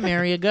wanted to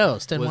marry a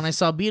ghost, and when I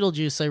saw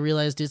Beetlejuice, I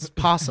realized it's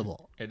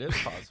possible It is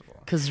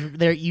possible. because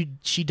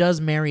she does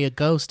marry a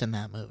ghost in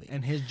that movie.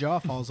 And his jaw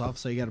falls off,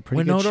 so you got a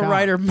pretty good Winona shot.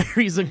 Ryder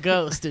marries a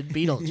ghost in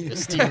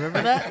Beetlejuice. Do you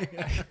remember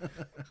that?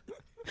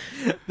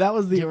 That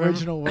was the you remember-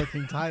 original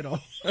working title.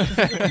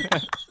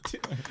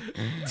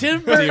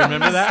 Tim Burton. Do you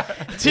remember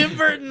that? Tim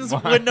Burton's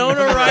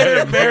Winona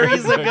Ryder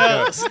marries a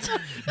ghost.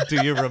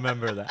 Do you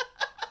remember that?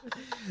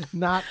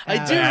 Not I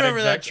do as-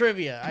 remember that exact-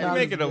 trivia. You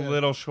make it a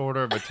little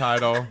shorter of a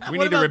title. We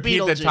What need to about repeat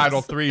the Beetlejuice?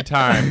 title 3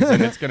 times,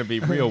 and it's going to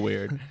be real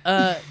weird.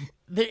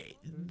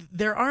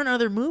 There aren't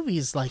other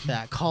movies like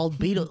that called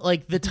Beetle.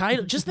 Like the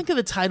title. Just think of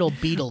the title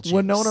Beetlejuice.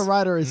 Winona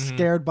Ryder is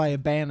scared by a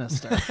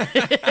banister.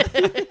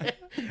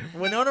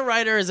 Winona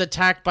Ryder is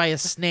attacked by a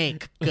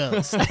snake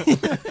ghost.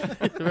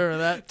 Remember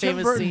that Tim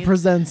famous Burton scene?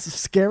 presents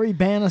Scary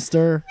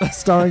Bannister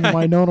starring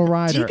Winona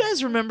Ryder. Do you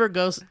guys remember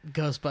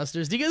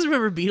Ghostbusters? Do you guys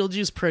remember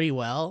Beetlejuice pretty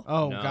well?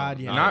 Oh, No, God,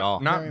 yeah. not at all.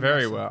 Not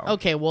very much so. well.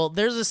 Okay, well,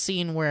 there's a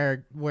scene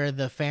where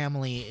the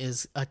family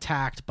is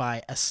attacked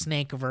by a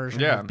snake version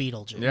Yeah. of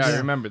Beetlejuice. Yeah, I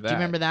remember that. Do you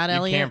remember that,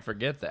 Elliott? You can't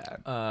forget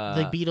that.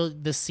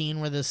 The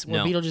scene where No.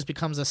 Beetlejuice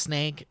becomes a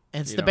snake.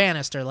 It's You the don't.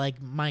 banister,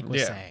 like Mike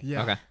was Yeah. saying.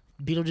 Yeah. Okay.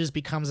 Beetlejuice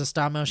becomes a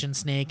stop motion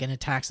snake and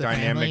attacks the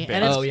Dynamic family. band.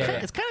 And it's, Oh, yeah, yeah.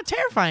 it's kind of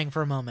terrifying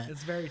for a moment.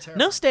 It's very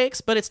terrible. No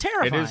stakes, but it's It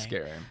terrifying. is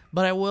scary.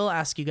 But I will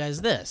ask you guys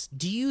this.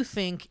 Do you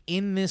think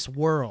in this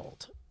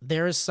world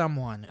there is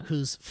someone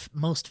whose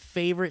most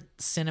favorite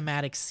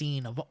cinematic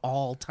scene of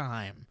all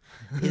time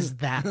is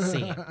that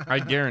scene? I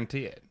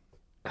guarantee it.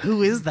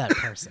 Who is that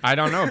person? I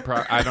don't know.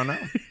 I don't know.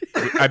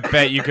 I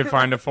bet you could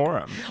find a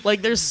forum.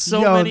 Like there's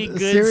so Yo, many good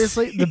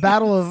seriously, the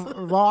Battle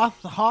of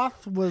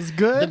Hoth was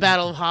good. The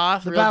Battle of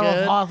Hoth, The real Battle of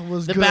good. Hoth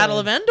was The good. Battle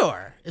of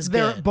Endor is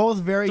They're good. both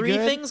very Three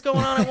good. things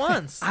going on at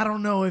once. I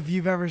don't know if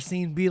you've ever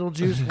seen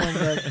Beetlejuice when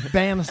the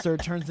banister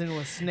turns into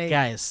a snake.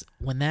 Guys,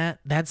 when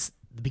that's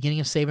the beginning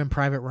of Saving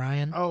Private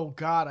Ryan. Oh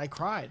God, I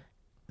cried.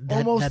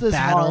 That almost as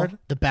battle, hard.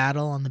 The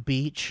battle on the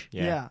beach.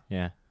 Yeah.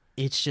 Yeah.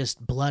 It's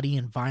just bloody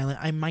and violent.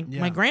 My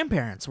Yeah.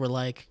 grandparents were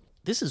like,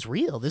 "This is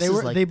real. This They is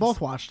were. like They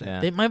both watched it.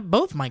 Yeah.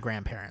 both my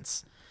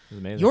grandparents. It was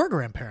amazing. Your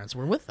grandparents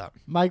were with them.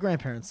 My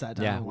grandparents sat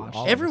down Yeah, and watched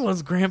all it. of us.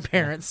 Everyone's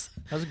grandparents.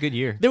 That was a good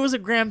year. There was a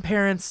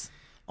grandparents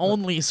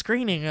only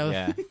screening of.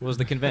 Yeah. It was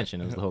the convention.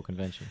 It was the whole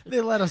convention.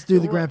 They let us do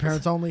the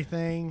grandparents only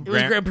thing. It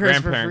was grandparents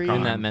for grandparent free. con.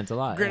 And that meant a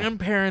lot. yeah.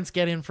 Grandparents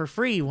get in for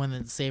free when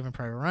the Saving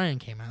Private Ryan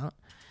came out.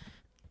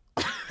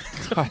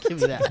 Don't give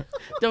me that.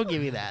 Don't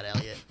give me that,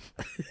 Elliot.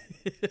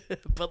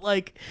 But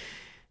like,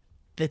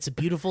 that's a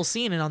beautiful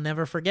scene, and I'll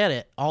never forget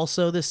it.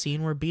 Also, the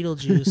scene where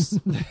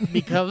Beetlejuice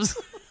becomes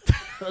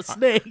a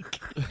snake.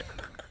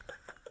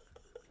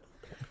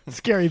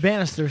 Scary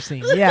banister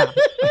scene. Yeah.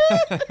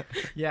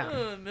 Yeah.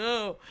 Oh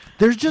no!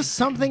 There's just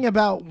something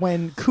about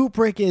when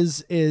Kubrick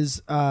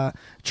is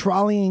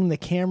trolleying the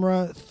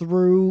camera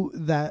through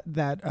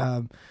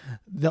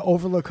the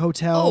Overlook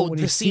Hotel when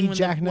the you scene see when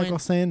Jack when-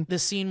 Nicholson. The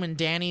scene when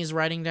Danny's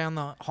riding down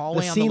the The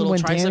hallway on the scene little when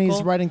tricycle.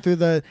 Danny's riding through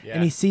and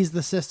Yeah. he sees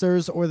the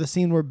sisters, or the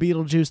scene where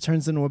Beetlejuice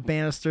turns into a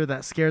banister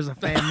that scares a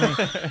family.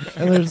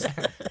 And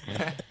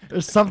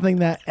there's something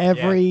that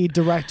every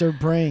director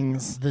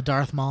brings. The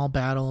Darth Maul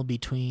battle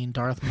between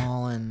Darth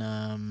Maul and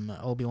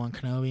Obi-Wan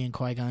Kenobi and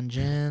Qui-Gon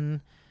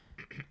Jinn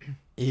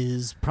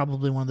is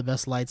probably one of the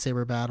best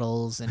lightsaber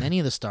battles in any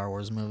of the Star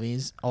Wars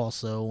movies.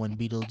 Also, when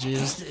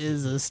Beetlejuice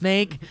is a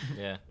snake.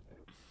 Yeah.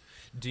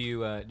 Do you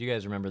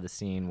guys remember the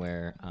scene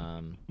where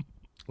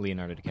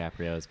Leonardo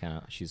DiCaprio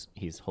is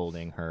he's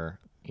holding her,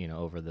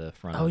 over the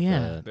front Oh, of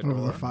yeah. the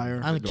Over the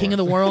fire. On the King of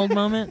the World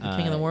moment.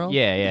 King of the World.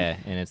 Yeah,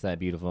 and it's that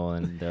beautiful,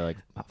 and they're like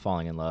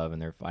falling in love,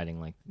 and they're fighting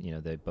like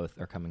they both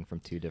are coming from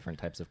two different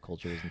types of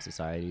cultures and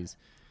societies.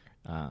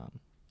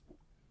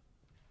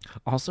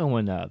 Also,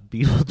 when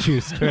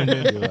Beetlejuice turned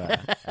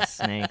into a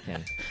snake,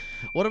 and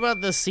What about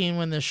the scene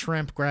when the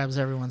shrimp grabs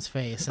everyone's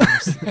face?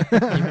 You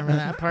remember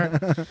that part?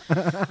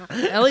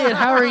 Elliot,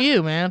 how are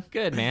you, man?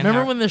 good man.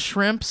 Remember when the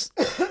shrimps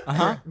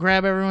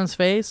grab everyone's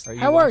face? Are you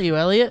How are watching- you,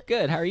 Elliot?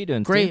 Good. How are you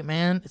doing? Great, Steve?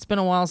 man. It's been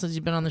a while since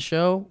you've been on the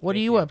show. What are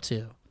you up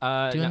to?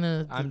 Doing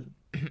No,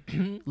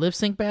 the lip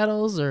sync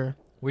battles or?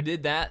 we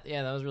did that.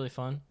 Yeah, that was really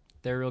fun.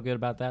 They're real good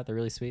about that. They're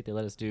really sweet. They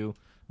let us do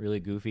really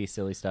goofy,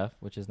 silly stuff,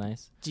 which is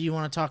nice. Do you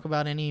want to talk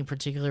about any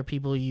particular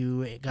people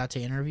you got to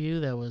interview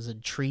that was a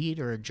treat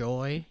or a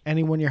joy?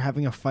 Anyone you're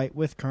having a fight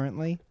with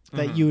currently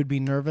that you would be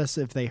nervous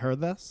if they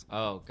heard this?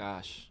 Oh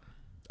gosh.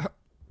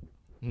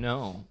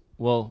 No.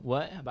 Well,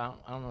 what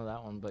about? I don't know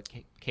that one, but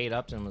Kate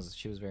Upton was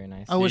very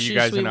nice. Oh, was you she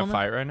guys a sweet in a woman?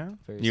 fight right now?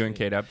 Very You and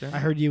sweet. Kate Upton? I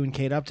heard you and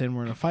Kate Upton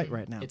were in a fight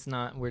right now. It's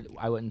not.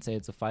 I wouldn't say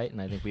it's a fight,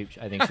 and I think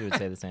she would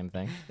say the same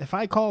thing. If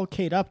I call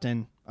Kate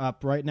Upton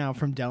up right now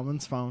from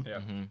Delman's phone Yeah.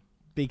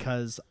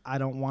 because I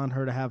don't want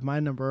her to have my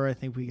number, I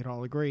think we could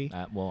all agree.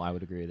 Well, I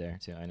would agree there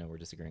too. I know we're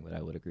disagreeing, but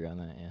I would agree on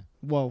that. Yeah,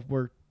 Well,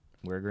 we're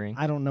agreeing.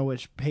 I don't know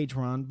which page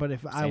we're on, but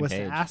if I Same was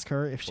page. to ask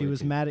her if she was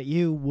 42. mad at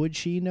you, would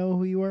she know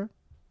who you were?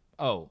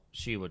 Oh,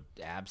 she would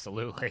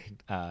absolutely.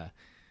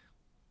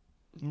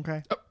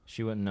 Okay.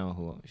 She wouldn't know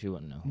who. She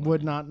wouldn't know. Who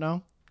Would I am. not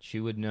know. She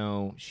would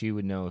know. She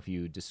would know if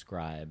you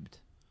described.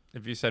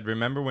 If you said,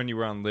 remember when you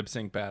were on Lip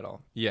Sync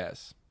Battle?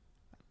 Yes.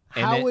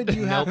 And How it- would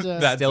you have nope, to...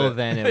 That's Still, it.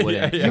 then it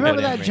wouldn't. Yeah, you yeah.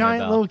 remember it wouldn't that ring a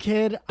giant bell. little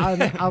kid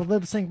on a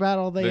lip sync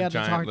battle they The had to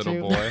talk giant little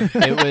to? boy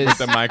It was with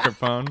the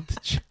microphone.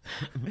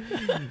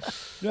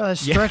 You know, that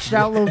stretched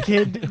out little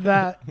kid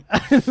that...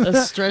 A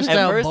stretched At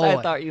out first, boy.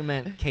 I thought you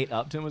meant Kate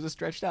Upton was a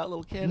stretched out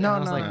little kid. No, and I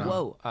was no, like,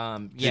 no.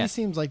 whoa. She Yeah.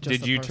 seems like just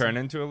Did a you person. turn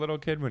into a little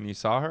kid when you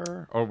saw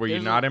her? Or were you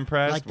There's not a-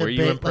 impressed? like the Were you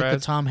big, impressed? like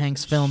the Tom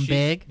Hanks film She's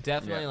Big.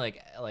 Definitely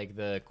Yeah. like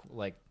the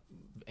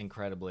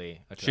incredibly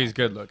attractive. She's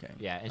good looking.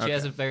 Yeah, and she Okay.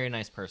 has a very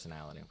nice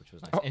personality, which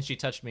was nice. And she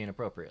touched me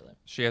inappropriately.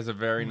 She has a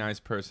very nice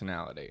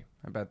personality.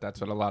 I bet that's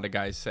what a lot of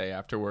guys say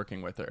after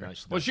working with her. No,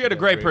 Well, she she had a does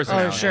great great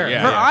personality. Oh, sure.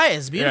 Yeah, Her yeah.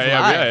 eyes, beautiful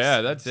yeah, eyes.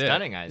 Yeah, that's it.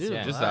 Stunning eyes, Dude,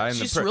 yeah. Just wow. eye and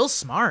the She's per- real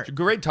smart.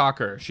 Great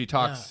talker. She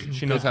talks. Yeah.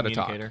 She knows how to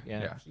talk. communicator,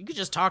 yeah. You could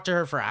just talk to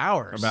her for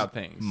hours. About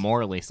things.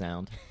 Morally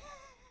sound.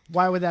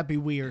 Why would that be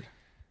weird?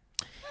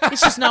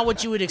 It's just not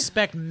what you would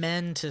expect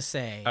men to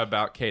say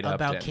About Kate Upton.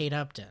 about Kate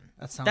Upton.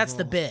 That sounds That's a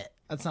the little- bit.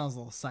 That sounds a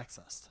little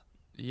sexist.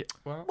 Yeah,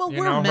 well, Well, you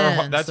we're know,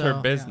 men, that's her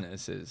so-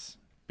 business is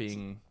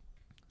being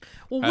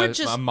Well, we're a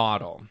just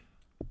model.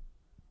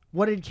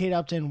 What did Kate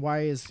Upton?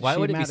 Why is Why she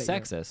would it be mad at you?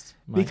 sexist?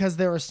 Because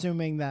they're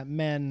assuming that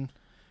men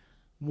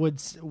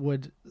would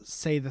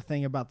say the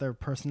thing about their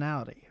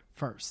personality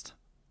first.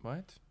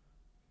 What?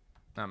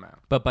 I'm out.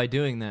 But by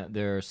doing that,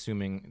 they're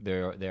assuming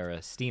they're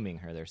esteeming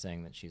her. They're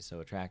saying that she's so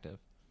attractive.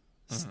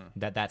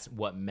 That's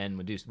what men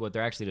would do. What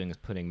they're actually doing is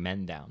putting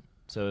men down.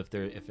 So if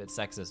it's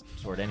sexist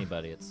toward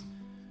anybody, it's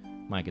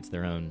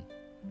their own.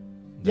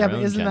 Yeah, their but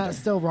own isn't gender. that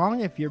still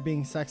wrong if you're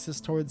being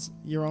sexist towards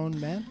your own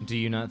men? Do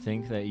you not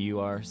think that you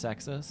are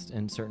sexist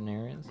in certain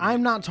areas?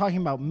 I'm not talking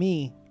about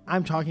me.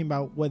 I'm talking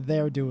about what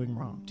they're doing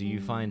wrong. Do you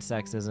find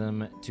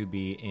sexism to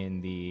be in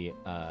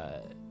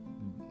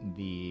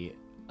the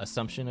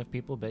assumption of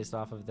people based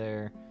off of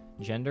their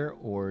gender,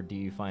 or do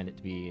you find it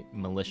to be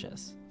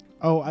malicious?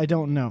 Oh, I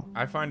don't know.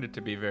 I find it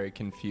to be very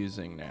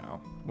confusing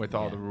now with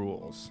all Yeah. the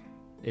rules.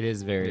 It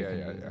is very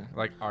Yeah.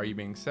 Like, are you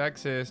being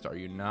sexist? Are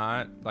you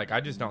not? Like, I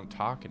just don't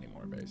talk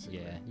anymore, basically.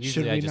 Yeah. Should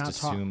Usually I we just not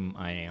talk? assume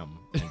I am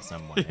in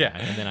some way. Yeah.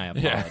 And then I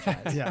Yeah.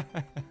 apologize. Yeah.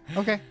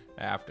 Okay.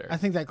 After. I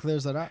think that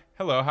clears it up.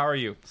 Hello, how are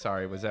you?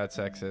 Sorry, was that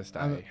sexist?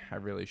 I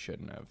really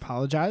shouldn't have.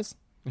 Apologize.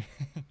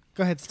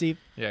 Go ahead, Steve.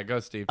 Yeah,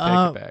 go Steve. Take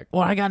it back.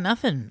 Well, I got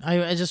nothing.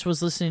 I just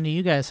was listening to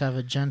you guys have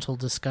a gentle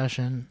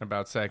discussion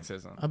About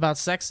sexism. about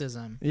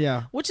sexism,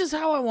 Yeah. which is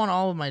how I want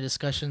all of my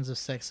discussions of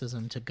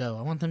sexism to go.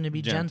 I want them to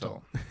be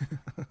gentle.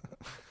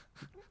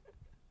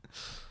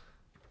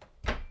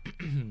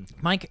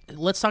 Mike,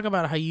 let's talk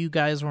about how you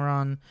guys were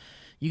on.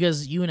 You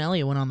and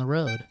Elliott went on the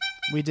road.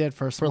 We did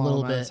for For a little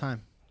amount of bit.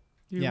 time.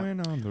 You Yeah.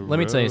 went on the Let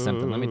me tell you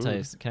something.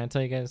 road. Can I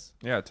tell you guys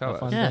Yeah, tell a us.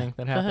 fun Yeah, thing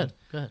that go happened? ahead.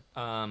 Go ahead.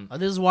 Um,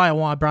 This is why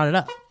I brought it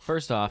up.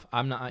 First off,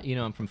 I'm not.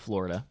 I'm from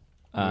Florida.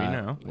 We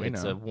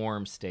It's know. a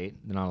warm state.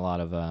 Not a lot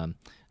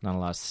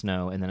of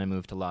snow. And then I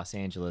moved to Los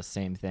Angeles.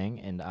 Same thing.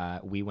 And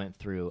we went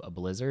through a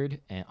blizzard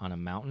on a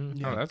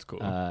mountain. Oh, that's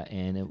cool.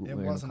 And we It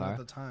were in the wasn't car. at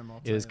the time.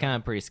 It was kind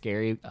of pretty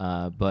scary.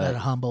 That But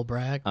humble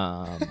brag.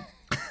 Not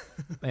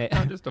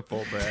just a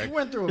full brag. We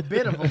went through a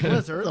bit of a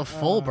blizzard. The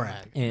full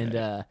brag.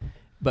 and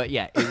but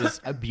yeah, it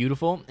was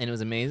beautiful and it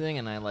was amazing,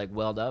 and I like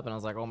welled up and I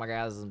was like, oh my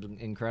god, this is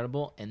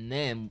incredible. And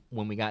then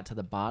when we got to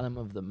the bottom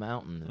of the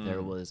mountain,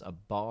 there was a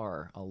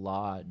bar, a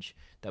lodge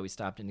that we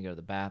stopped in to go to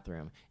the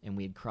bathroom, and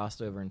we had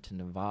crossed over into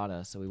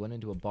Nevada, so we went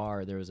into a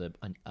bar. There was an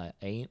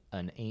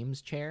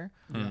Ames chair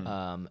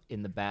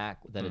in the back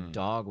that a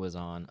dog was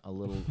on, a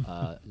little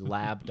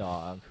lab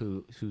dog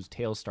whose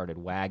tail started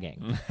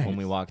wagging when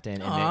we walked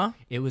in, and Aw.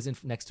 it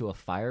was next to a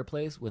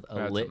fireplace with a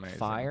That's lit amazing.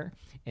 fire.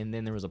 And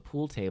then there was a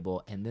pool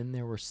table, and then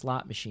there were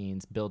slot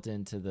machines built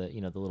into the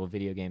the little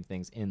video game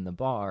things in the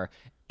bar.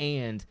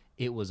 and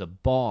it was a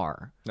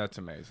bar. That's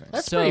amazing.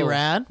 That's pretty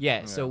rad.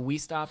 Yeah, so we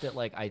stopped at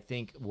like I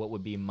think what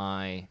would be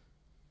my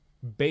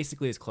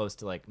basically as close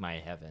to like my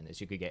heaven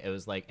as you could get. It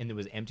was like, and it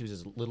was empty. It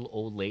was this little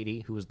old lady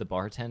who was the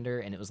bartender,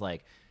 and it was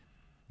like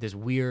this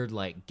weird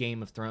like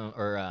Game of Thrones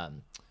or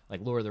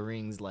like Lord of the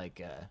Rings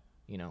like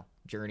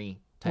journey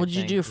type What'd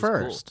you thing. do It was cool.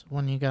 first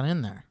when you got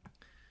in there?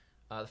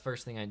 The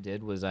first thing I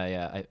did was I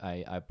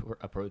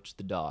approached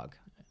the dog,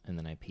 and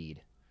then I peed,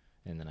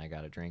 and then I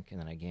got a drink, and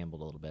then I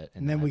gambled a little bit,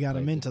 And then we I got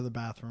him played into the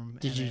bathroom,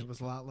 Did and you- it was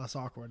a lot less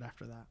awkward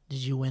after that. Did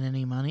you win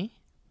any money?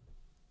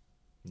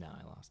 No,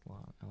 I lost a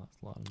lot. I lost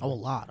a lot. Of Oh, a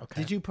money. lot.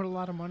 Okay. Did you put a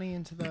lot of money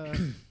into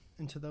the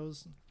into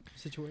those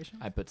situations?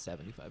 I put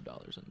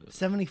 $75 into it.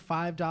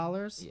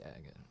 $75. Yeah, I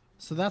got it.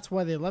 So that's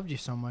why they loved you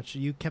so much.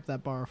 You kept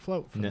that bar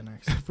afloat for the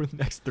next. for the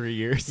next 3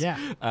 years.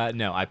 Yeah.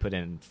 No, I put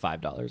in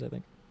 $5. I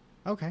think.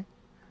 Okay.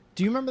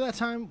 Do you remember that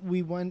time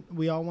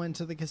we all went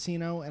to the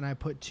casino and I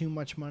put too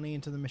much money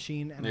into the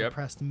machine and I Yep.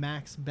 pressed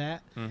max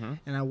bet Mhm.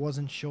 and I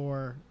wasn't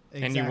sure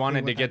exactly And you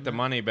wanted what to that get the meant.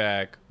 money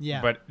back,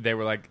 Yeah. but they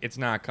were like, it's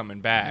not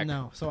coming back.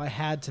 No, so I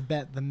had to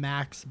bet the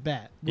max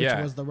bet, which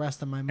Yeah. was the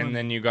rest of my money. And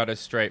then you got a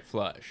straight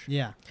flush.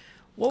 yeah.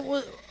 What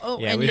was? Oh,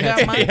 Yeah, and we've you had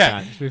got my.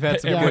 Yeah. We've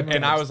had some. Yeah. good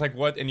And I times. was like,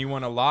 what? And you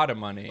won a lot of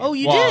money. Oh,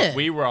 you well, did?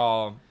 We were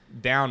all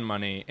down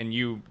money, and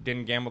you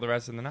didn't gamble the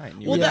rest of the night.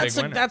 And you Well, were that's a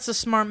a big winner. that's a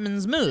smart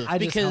man's move I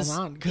just because held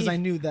on because I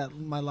knew that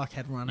my luck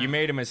had run out. You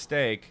made a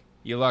mistake,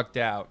 you lucked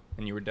out,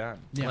 and you were done.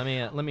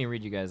 Yeah. Let me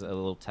read you guys a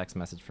little text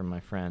message from my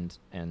friend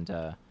and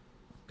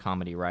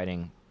comedy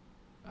writing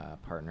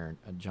partner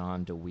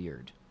John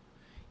DeWeird.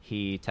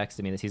 He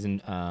texted me this.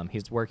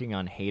 He's working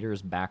on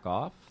Haters Back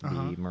Off, the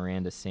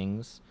Miranda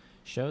Sings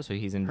show. So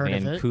he's in Heard of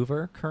it.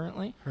 Vancouver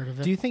currently. Heard of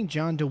it? Do you think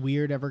John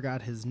DeWeird ever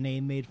got his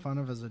name made fun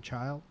of as a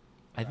child?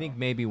 I think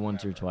maybe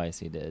once or twice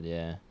he did.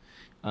 Yeah.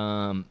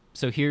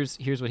 So here's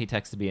what he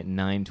texted me at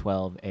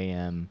 9:12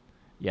 a.m.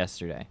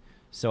 yesterday.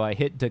 So I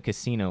hit the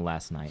casino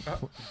last night,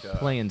 Duh.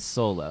 playing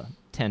solo,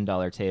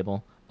 $10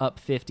 table, up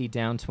 50,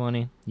 down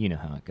 20. You know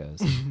how it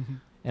goes.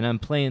 And I'm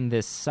playing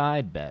this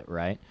side bet,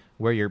 right,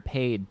 where you're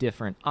paid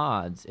different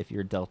odds if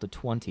you're dealt a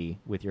 20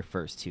 with your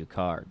first two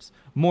cards.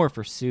 More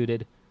for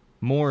suited,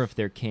 more if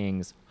they're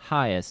kings,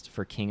 highest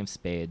for king of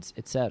spades,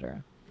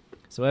 etc.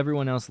 So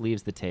everyone else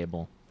leaves the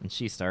table, and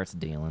she starts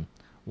dealing.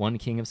 One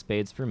king of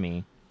spades for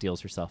me, deals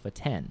herself a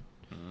 10.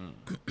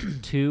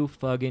 Two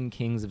fucking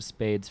kings of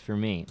spades for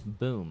me.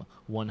 Boom.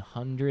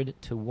 100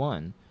 to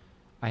 1.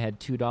 I had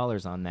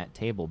 $2 on that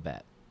table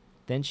bet.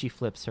 Then she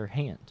flips her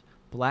hand.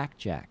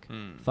 Blackjack.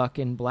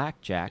 Fucking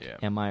blackjack. Yeah.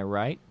 Am I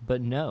right?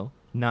 But no,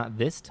 not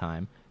this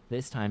time.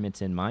 This time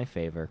it's in my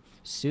favor.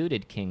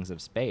 Suited kings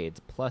of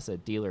spades plus a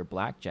dealer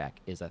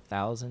blackjack is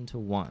 1,000 to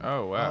 1.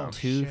 Oh, wow. Oh,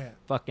 Two shit.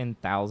 fucking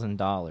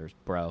 $1,000,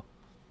 bro.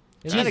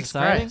 Isn't that Jesus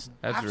exciting? Christ.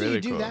 That's After really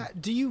you do cool.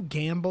 that, do you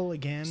gamble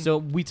again? So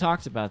we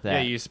talked about that.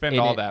 Yeah, you spend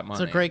And all it- that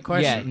money. It's a great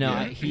question. Yeah, no,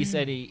 Yeah. he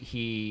said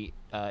he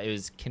it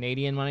was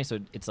Canadian money, so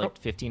it's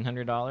like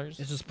 $1,500.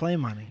 it's just play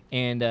money.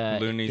 And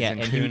Loonies yeah,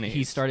 and and toonies.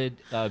 he started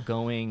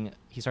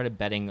he started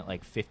betting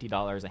like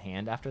 $50 a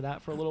hand after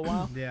that for a little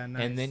while. Yeah,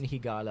 nice. And then he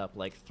got up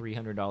like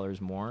 $300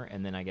 more,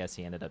 and then I guess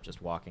he ended up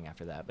just walking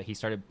after that. But he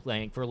started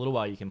playing for a little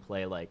while. You can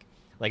play like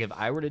if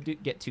I were to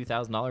get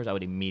 $2,000, I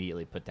would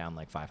immediately put down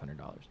like $500, and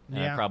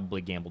Yeah. I'd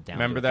probably gamble down.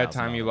 Remember to that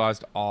time you $1,000.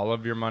 lost all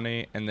of your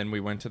money, and then we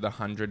went to the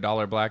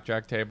 $100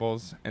 blackjack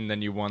tables, and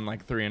then you won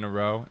like 3 in a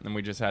row, and then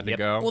we just had to Yep.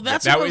 go. Well,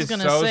 that's that what I was was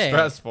gonna so say.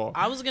 stressful.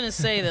 I was gonna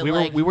say that We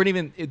like weren't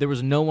even. There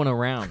was no one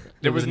around.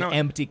 There was was no an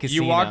empty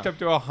casino. You walked up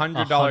to a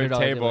 $100 $100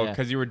 table yeah.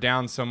 because you were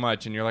down so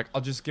much, and you're like, "I'll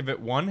just give it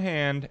one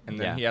hand," and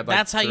then Yeah. he had like.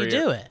 that's how you 3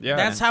 do it. Yeah,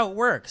 That's how it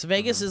works.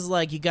 Vegas is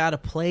like you got to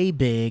play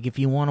big if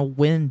you want to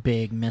win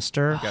big,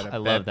 mister. Gotta I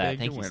love bet that. big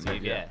Thank to you, win Steve.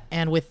 big, Yeah.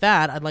 And with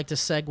that, I'd like to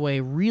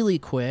segue really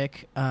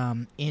quick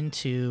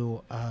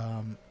into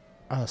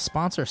a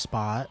sponsor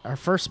spot, our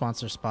first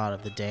sponsor spot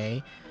of the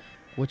day,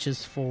 which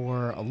is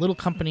for a little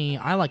company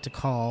I like to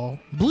call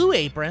Blue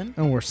Apron.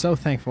 And we're so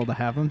thankful to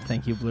have them.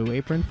 Thank you, Blue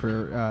Apron,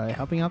 for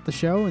helping out the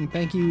show. And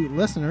thank you,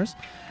 listeners,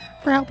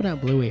 for helping out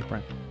Blue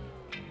Apron.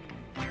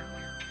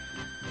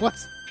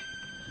 What's...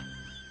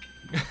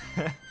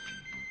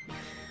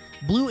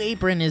 Blue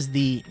Apron is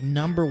the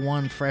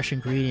 #1 fresh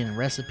ingredient and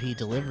recipe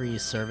delivery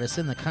service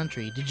in the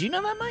country. Did you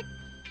know that, Mike?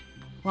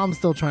 Well, I'm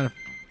still trying to...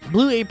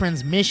 Blue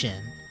Apron's mission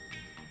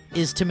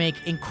is to make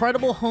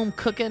incredible home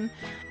cooking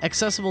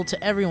accessible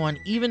to everyone,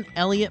 even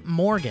Elliott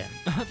Morgan.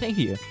 Thank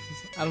you.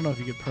 I don't know if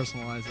you could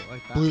personalize it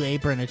like that. Blue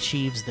Apron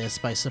achieves this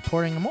by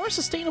supporting a more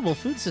sustainable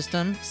food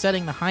system,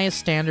 setting the highest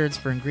standards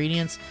for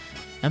ingredients,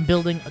 and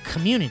building a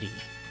community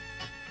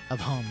of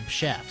home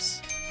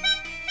chefs.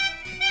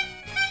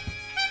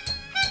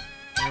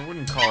 I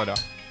wouldn't call it a.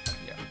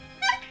 Yeah.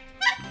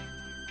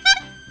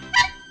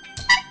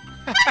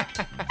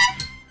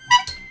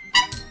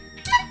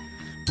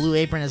 Blue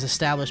Apron has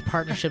established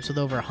partnerships with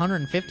over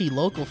 150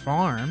 local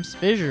farms,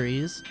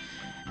 fisheries,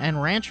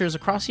 and ranchers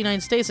across the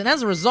United States. And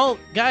as a result,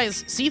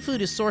 guys,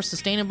 seafood is sourced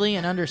sustainably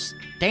and under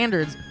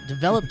standards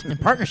developed in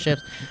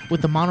partnerships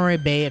with the Monterey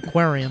Bay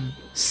Aquarium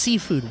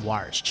Seafood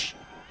Watch.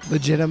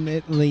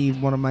 Legitimately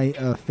one of my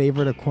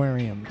favorite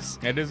aquariums.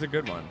 It is a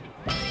good one.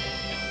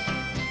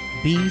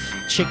 Beef,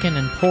 chicken,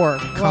 and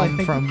pork Well, I come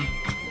think- from.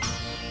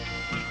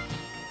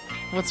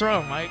 What's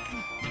wrong, Mike?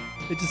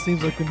 It just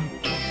seems like the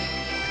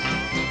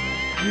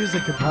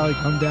music could probably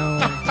come down.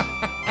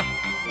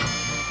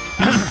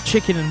 Beef,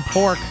 chicken, and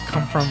pork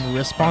come from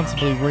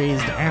responsibly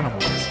raised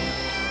animals.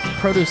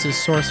 Produce is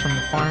sourced from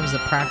the farms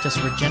that practice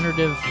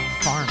regenerative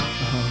farming.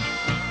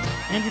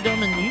 Andrew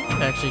Delman,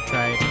 you've actually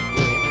tried.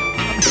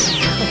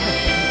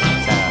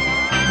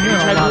 You're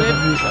tried a lot of it? the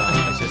music.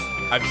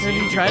 I've seen you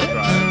people tried it?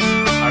 try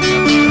I've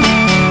never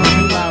tried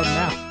Too loud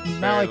now.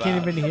 Now Very I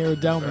can't loud. even hear it.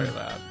 Delman. Very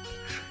loud.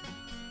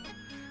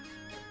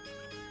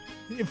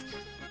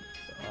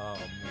 Oh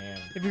man.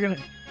 If you're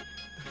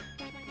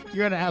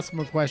gonna ask him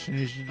a question,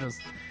 you should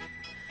just.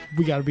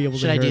 We got to be able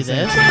Should to I hear do his this?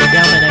 answer.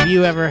 Delman, have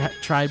you ever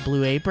tried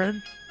Blue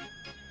Apron?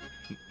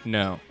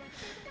 No.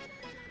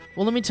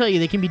 Well, let me tell you,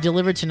 they can be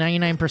delivered to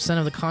 99%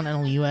 of the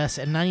continental U.S.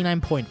 and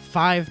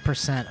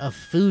 99.5% of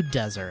food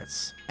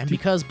deserts. And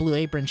because Blue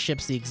Apron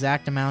ships the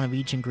exact amount of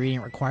each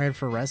ingredient required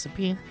for a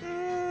recipe,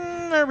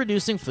 they're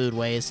reducing food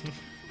waste.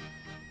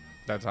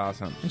 That's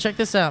awesome. And check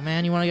this out,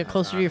 man. You want to get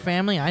closer to your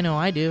family? I know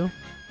I do.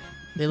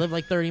 They live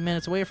like 30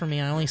 minutes away from me,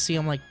 and I only see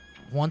them like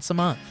once a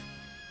month.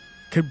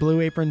 Could Blue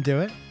Apron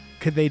do it?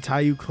 Could they tie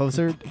you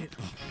closer to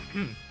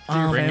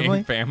your Bringing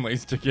family?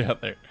 families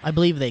together. I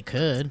believe they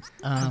could.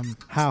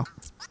 How?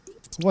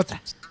 What's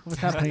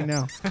happening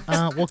now?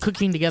 Well,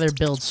 cooking together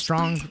builds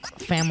strong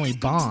family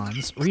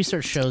bonds.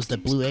 Research shows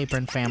that Blue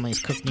Apron families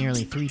cook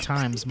nearly 3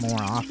 times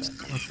more often.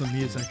 What's the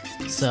music?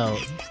 So,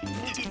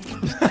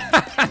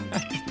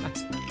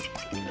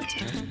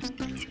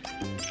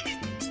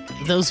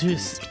 those who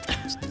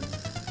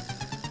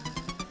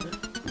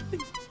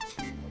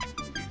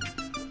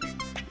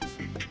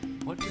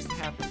What just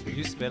happened? Did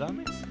you spit on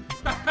me?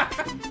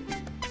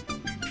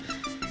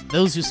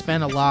 those who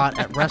spend a lot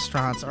at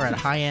restaurants or at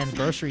high-end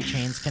grocery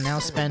chains can now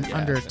spend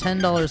under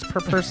 $10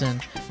 per person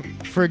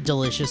for a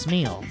delicious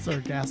meal. Is there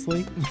a gas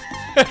leak?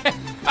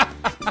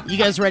 You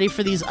guys ready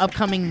for these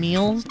upcoming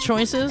meal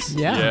choices?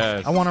 Yeah.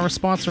 Yes. I want a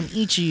response from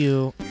each of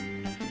you.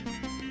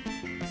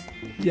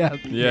 Yeah.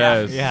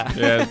 Yes. Yeah.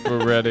 Yes,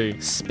 we're ready.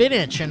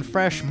 Spinach and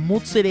fresh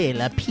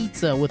mozzarella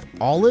pizza with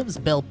olives,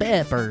 bell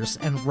peppers,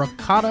 and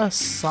ricotta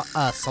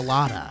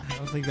salata. I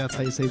don't think that's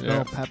how you say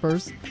Yeah. bell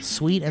peppers.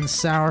 Sweet and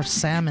sour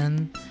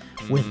salmon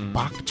with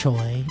bok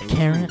choy,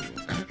 carrot,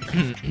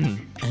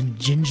 and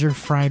ginger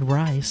fried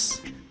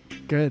rice.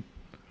 Good.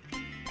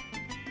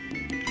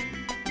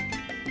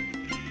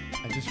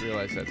 I just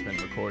realized that's been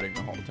recording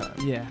the whole time.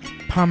 Yeah.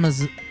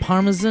 Parmesan,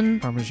 Parmesan.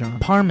 parmesan,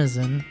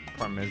 Parmesan.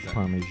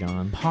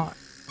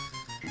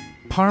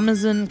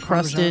 parmesan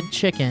crusted Parmesan?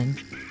 chicken,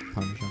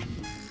 Parmesan.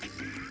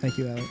 Thank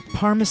you, Elliott.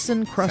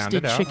 parmesan crusted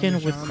Sound it out. chicken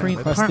with Parmesan cream,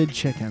 crusted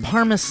chicken.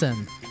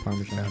 parmesan,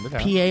 Parmesan. Sound it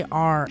out.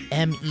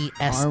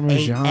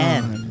 Parmesan.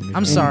 Parmesan.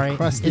 I'm sorry.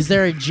 Encrusted- Is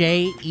there a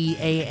Jean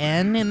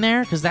in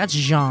there? Because that's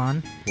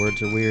Jean.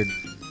 Words are weird.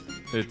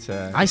 It's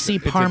I see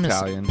it's parmesan.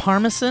 Italian.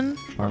 Parmesan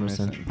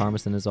Parmesan.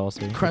 Parmesan is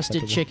also crusted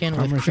acceptable. chicken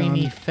with Parmesan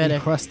creamy feta,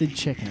 crusted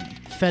chicken.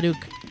 fettuc,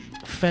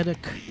 Fettuccine.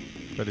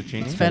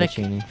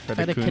 Fettuccine.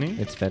 Fettuccine.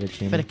 It's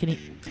fettuccine. fettuccine,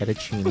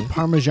 Fettuccine.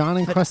 Parmesan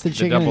encrusted The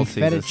chicken double and C's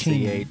is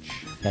fettuccine. CH.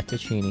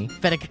 Fettuccine.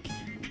 fettuc,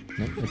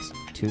 Nope, it's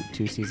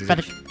two C's.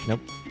 Fettuc- Nope.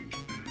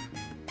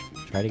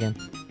 Try it again.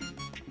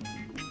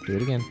 Do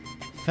it again.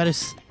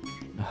 fettuc,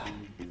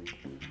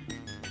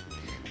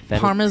 Fettu-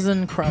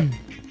 parmesan Fettuccine.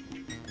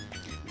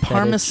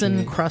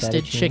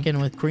 crusted Fettuccine. chicken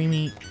with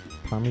creamy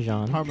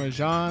Parmesan.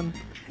 Parmesan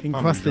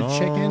encrusted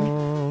chicken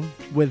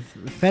with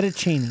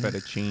fettuccine.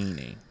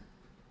 Fettuccine.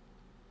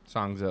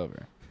 Song's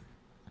over.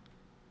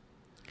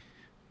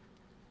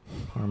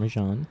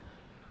 Parmesan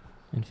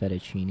and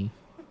fettuccine.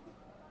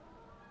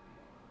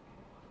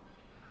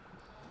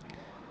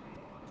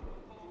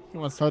 You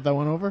want to start that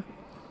one over?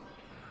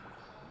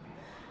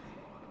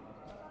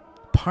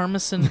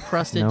 parmesan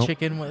crusted Nope.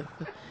 chicken with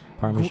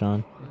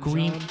Parmesan.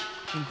 green, Parmesan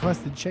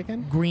encrusted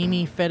chicken.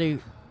 creamy Fettuccine.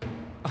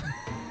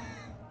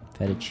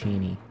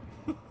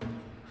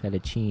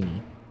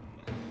 Fettuccine.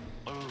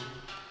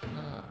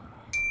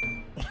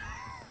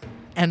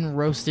 and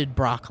roasted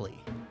broccoli.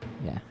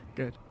 Yeah,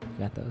 Good.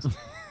 got those.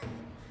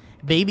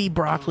 Baby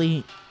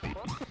broccoli.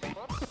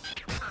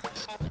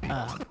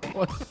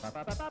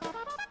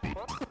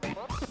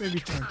 Maybe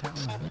turn down a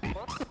little bit.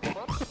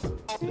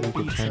 You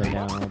can turn it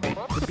down a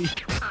little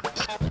bit.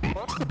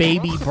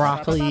 Baby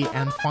broccoli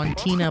and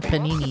fontina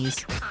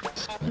paninis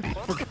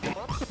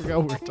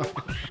Forgot what we were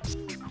talking.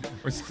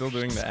 We're still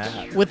doing the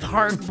ad. with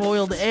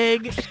hard-boiled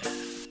egg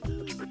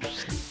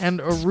and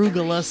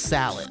arugula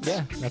salad.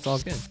 Yeah, that's all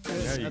good.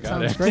 Yeah, you That got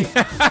sounds it. great.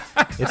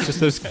 It's just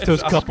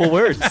those couple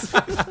words.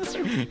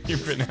 You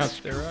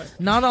pronounced it right.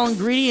 Not all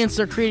ingredients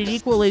are created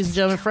equal, ladies and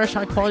gentlemen. Fresh,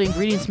 high-quality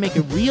ingredients make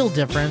a real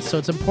difference, so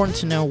it's important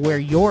to know where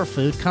your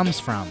food comes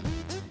from.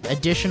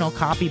 Additional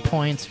copy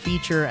points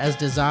feature as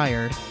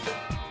desired.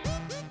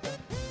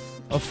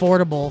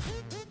 Affordable.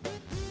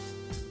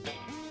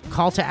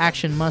 Call to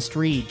action must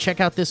read.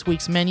 Check out this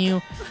week's menu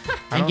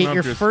and get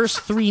your first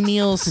 3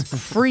 meals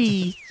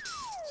free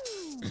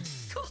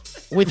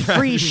with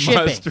free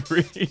shipping Must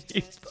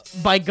read.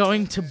 by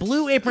going to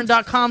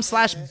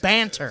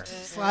blueapron.com/banter.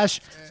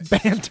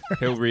 /banter.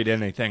 He'll read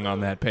anything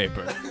on that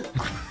paper.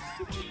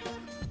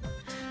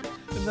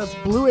 And that's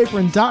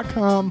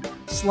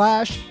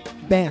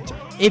blueapron.com/banter.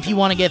 If you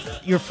want to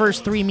get your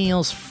first 3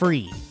 meals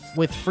free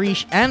with free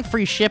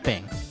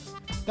shipping.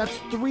 That's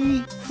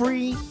 3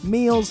 free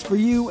meals for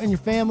you and your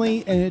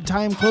family, and a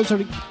time closer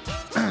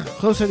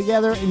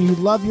together, and you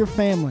love your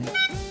family.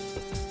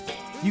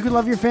 You can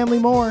love your family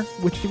more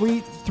with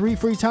three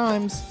free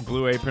times.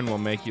 Blue Apron will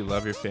make you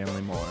love your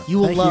family more. You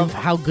will Thank love you.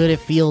 how good it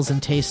feels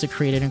and tastes to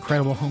create an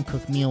incredible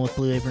home-cooked meal with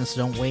Blue Apron, so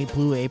don't wait.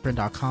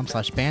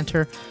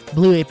 blueapron.com/banter.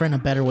 Blue Apron, a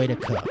better way to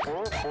cook.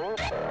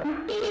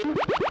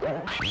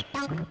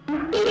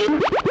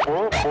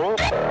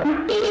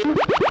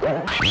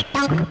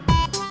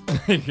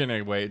 You're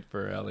gonna wait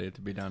for Elliott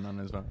to be done on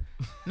his phone.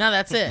 No,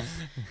 that's it.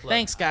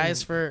 Thank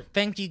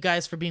you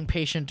guys for being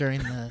patient during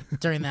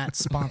that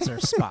sponsor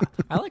spot.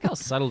 I like how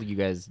subtle you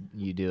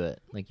do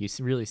it. Like you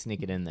really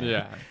sneak it in there.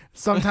 Yeah.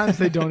 Sometimes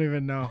they don't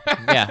even know.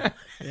 Yeah.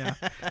 Yeah.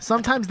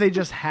 Sometimes they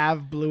just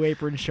have Blue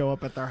Apron show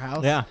up at their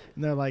house. Yeah.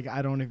 And they're like,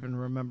 I don't even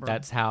remember.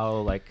 That's how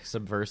like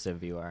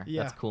subversive you are.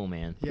 Yeah. That's cool,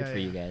 man. Good Yeah, for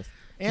you yeah. guys.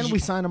 and we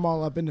sign them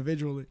all up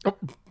individually.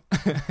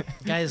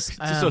 Guys, It's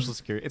a social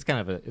security. It's kind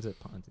of it's a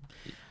Ponzi.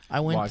 I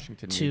went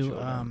Washington to Mutual,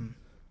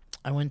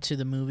 I went to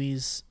the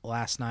movies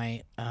last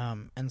night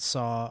and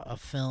saw a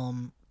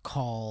film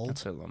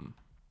called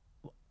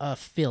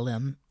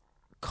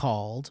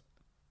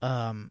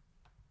I'm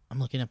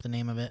looking up the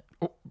name of it.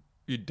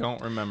 You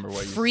don't remember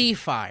what you Free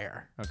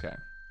Fire. Okay.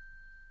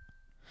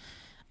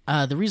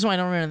 The reason why I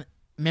don't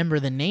remember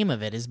the name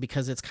of it is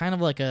because it's kind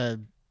of like it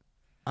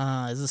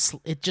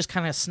just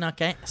kind of snuck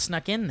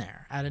in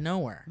there out of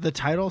nowhere. The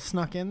title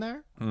snuck in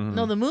there? Mm-hmm.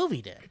 No, the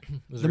movie did.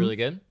 Was it really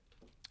good?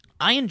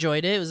 I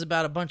enjoyed it. It was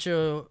about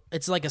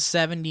it's like a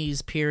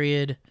 70s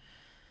period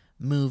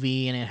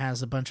movie, and it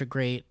has a bunch of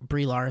great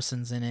Brie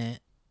Larson's in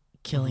it,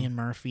 Cillian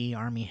Murphy,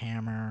 Armie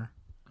Hammer.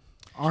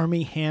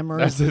 Armie Hammer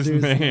That's is the his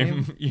dude's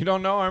name. You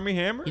don't know Armie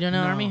Hammer? You don't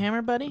know No. Armie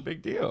Hammer, buddy?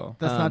 Big deal.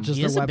 That's not just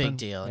He is a a weapon. big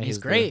deal, and Yeah, he's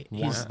the great.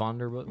 Warren He's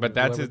Vonderbilt, But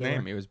that's his whatever they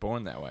name. were. He was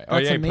born that way. Oh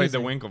That's yeah, he played the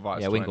amazing.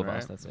 Winklevoss. Yeah, twin, Winklevoss.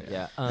 right? That's it.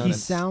 Yeah. He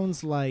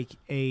sounds like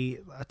a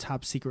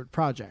top secret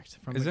project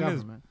from the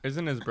government.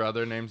 Isn't his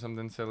brother named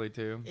something silly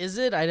too? Is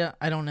it? I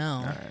don't know.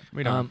 All right,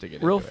 we don't have to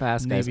get real into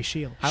fast, guys. Navy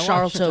SEAL. I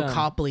Charlton watched,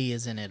 Copley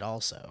is in it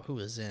also, who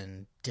is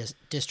in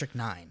District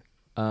 9.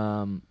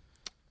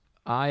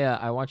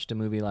 I watched a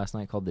movie last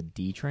night called The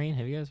D Train.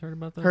 Have you guys heard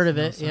about this? Heard of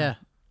it? Yeah.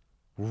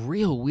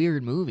 Real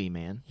weird movie,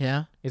 man.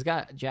 Yeah. It's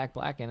got Jack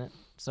Black in it,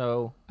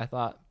 so I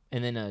thought,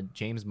 and then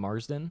James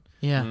Marsden,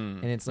 Yeah.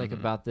 and it's like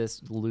about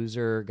this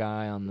loser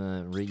guy on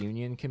the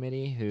reunion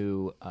committee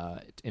who,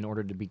 in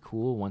order to be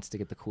cool, wants to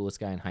get the coolest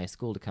guy in high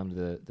school to come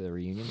to the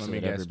reunion. Let so me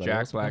that guess. everybody Jack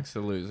else will come. Black's the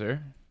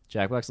loser.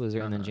 Jack Black's the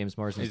loser, and then James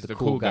Marsden is He's the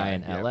cool guy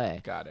in Yep, L.A.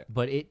 Got it.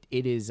 But it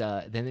is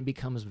then it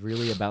becomes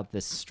really about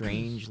this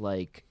strange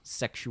like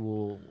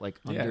sexual like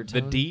Yeah,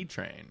 undertone. the D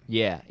train.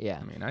 Yeah, yeah.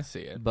 I mean, I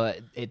see it. But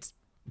it's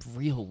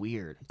real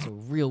weird. It's a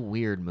real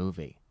weird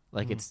movie.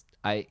 Like it's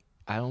I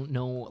don't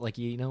know, like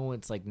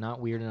it's like not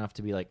weird enough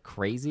to be like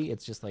crazy.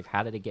 It's just like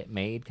how did it get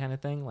made kind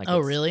of thing. Like Oh,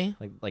 it's really?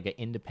 Like an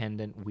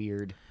independent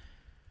weird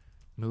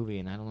movie,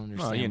 and I don't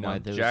understand Well, you know, why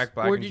those Jack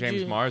Black Where and did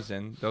James you-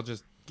 Marsden, they'll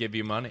just give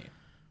you money.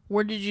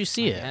 Where did you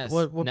see it? Yes,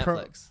 What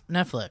Netflix.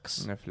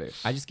 Netflix.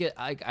 Netflix. I just get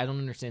I don't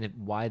understand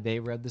why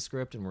they read the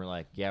script and were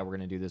like, yeah, we're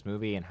gonna do this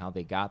movie, and how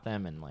they got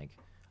them, and like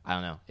I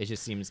don't know. It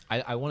just seems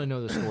I want to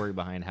know the story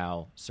behind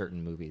how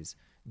certain movies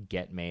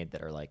get made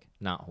that are like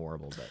not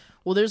horrible, but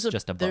Well, there's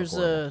Just above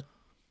horrible.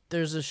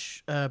 there's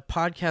a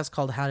podcast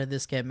called How Did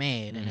This Get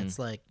Made, and it's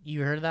like,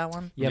 you heard of that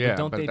one? yeah, but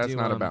don't they that's do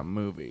not um, about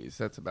movies.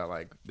 That's about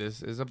like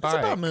this is a It's bike.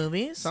 about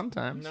movies.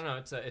 Sometimes. No,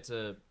 it's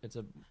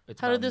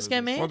How did this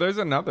get made? Well, there's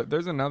a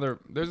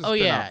Oh,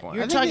 yeah. spin-off one.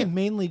 You're I think talking- it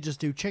mainly just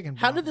do chicken.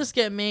 How broth. Did This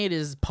Get Made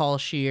is Paul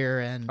Shear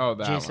and Oh,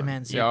 that Jason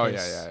one. Mantzoukas Yeah, oh,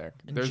 yeah.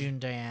 and There's- June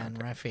Diane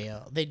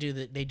Raphael. They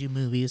do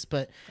movies,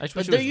 but I just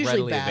but wish it they're was usually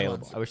readily bad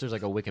available. ones. I wish there's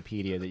like a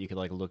Wikipedia that you could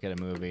like look at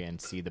a movie and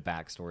see the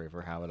backstory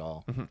for how it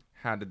all.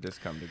 How did this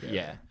come together?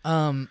 Yeah.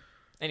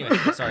 Anyway,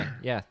 sorry.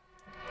 Yeah.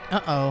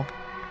 Uh-oh.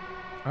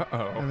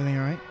 Everything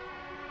all right?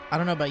 I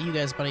don't know about you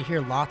guys, but I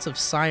hear lots of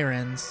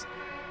sirens.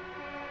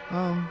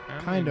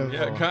 Kind of.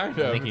 Yeah, kind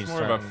I of. think It's he's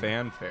more of a starting-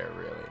 fanfare,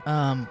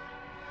 really.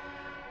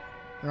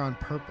 They're on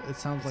purpose. It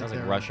sounds like Sounds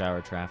they're like rush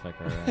hour traffic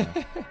or.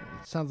 It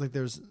sounds like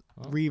there's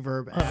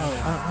reverb. I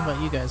don't know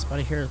about you guys, but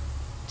I hear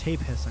Tape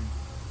hissing.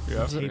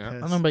 Yeah, Tape yeah. I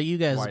hiss. don't know about you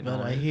guys, White but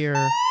I noise.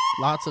 hear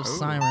lots of Ooh.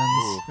 sirens.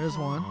 Ooh. There's I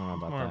one. don't know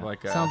about More that. of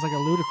like a Sounds like a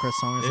ludicrous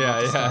song. It's about yeah,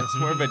 to yeah. start. It's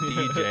more of a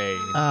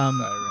DJ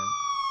siren.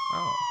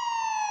 Oh,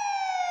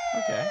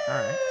 okay, all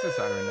right. It's a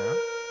siren now.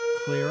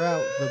 Clear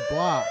out the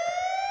block.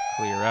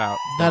 Clear out.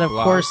 That the of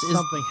block. course is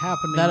Something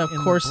happening. that of in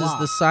course the is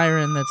the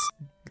siren that's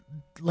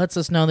lets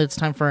us know that it's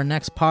time for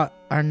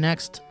our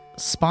next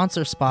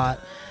sponsor spot,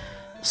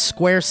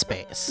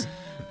 Squarespace.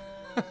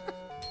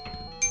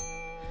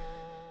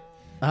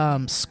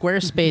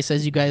 Squarespace,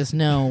 as you guys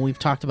know, we've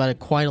talked about it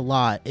quite a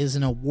lot, is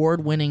an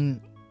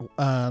award-winning.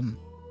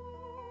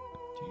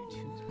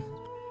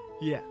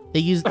 Yeah. They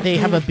use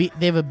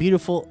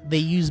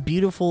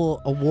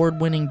beautiful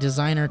award-winning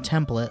designer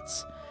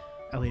templates.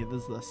 Elliot,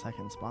 this is the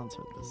second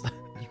sponsor of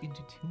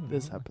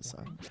this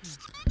episode.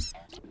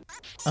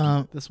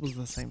 This was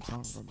the same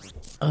song from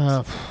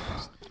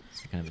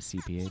Kind of a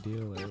CPA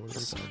deal.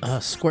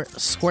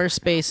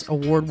 Squarespace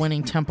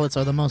award-winning templates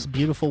are the most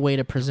beautiful way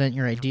to present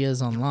your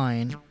ideas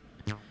online.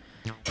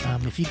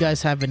 If you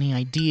guys have any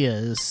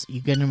ideas,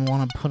 you're gonna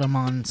want to put them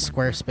on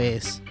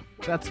Squarespace.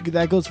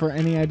 That goes for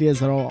any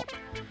ideas at all.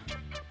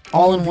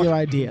 All of your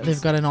ideas.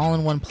 They've got an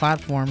all-in-one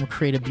platform to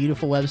create a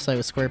beautiful website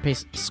with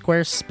Squarespace.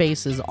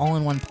 Squarespace's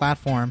all-in-one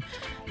platform.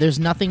 There's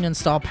nothing to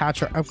install,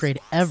 patch, or upgrade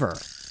ever.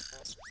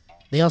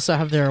 They also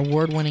have their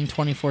award-winning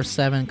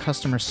 24/7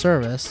 customer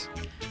service.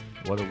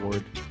 What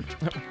award?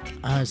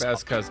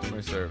 Best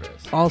customer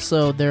service.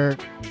 Also, the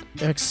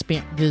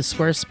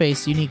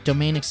Squarespace unique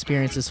domain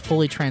experience is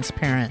fully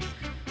transparent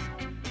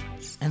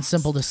and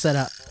simple to set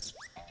up.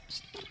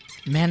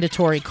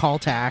 Mandatory call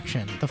to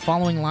action. The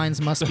following lines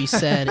must be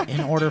said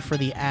in order for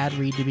the ad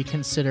read to be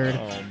considered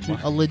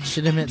a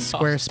legitimate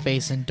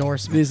Squarespace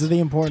endorsement. These are the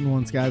important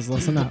ones, guys.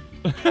 Listen up.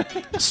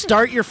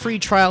 Start your free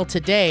trial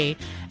today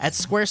at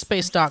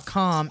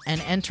squarespace.com and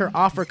enter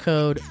offer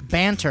code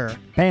BANTER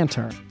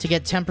to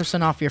get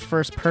 10% off your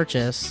first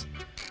purchase.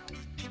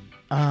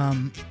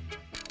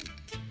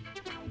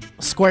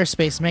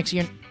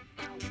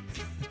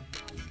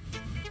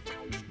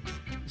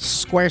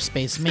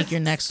 Squarespace make your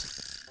next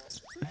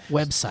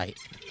website.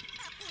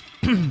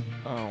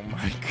 Oh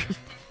my god.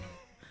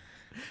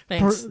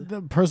 Thanks.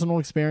 The personal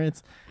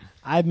experience.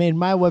 I've made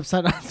my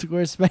website on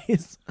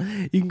Squarespace.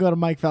 You can go to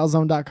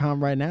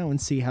MikeFalzone.com right now and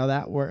see how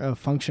that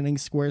functioning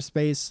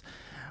Squarespace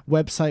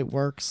website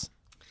works.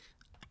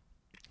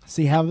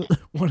 See how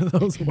one of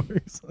those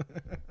works.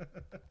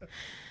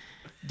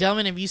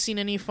 Delman, have you seen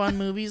any fun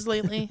movies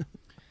lately?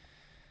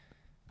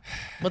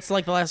 What's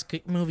like the last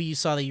movie you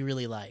saw that you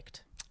really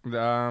liked?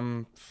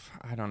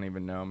 I don't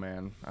even know,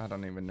 man. I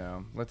don't even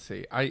know. Let's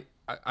see.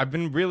 I've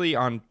been really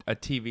on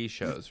TV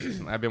shows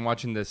recently. I've been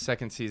watching the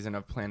second season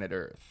of Planet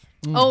Earth.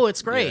 Oh,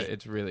 it's great. Yeah,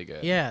 it's really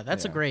good. Yeah,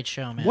 that's a great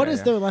show, man. What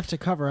is there left to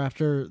cover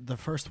after the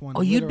first one?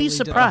 Oh, you'd be literally did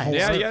the surprised. whole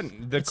Yeah, series?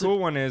 yeah. The cool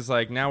one is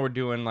like now we're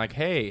doing like,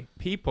 hey,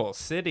 people,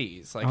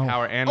 cities, like how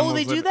our animals. Oh,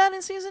 they do live- that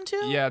in season 2?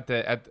 Yeah,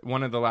 at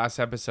one of the last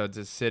episodes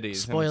is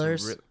cities. and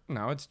it's Spoilers?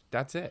 no,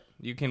 that's it.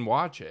 You can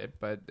watch it,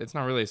 but it's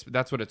not really.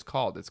 That's what it's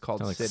called. It's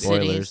called Like cities.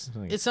 spoilers.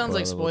 Cities. It sounds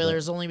like Spoil a little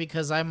spoilers only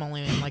because I'm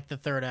only in like the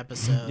 3rd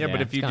episode. Yeah, Yeah,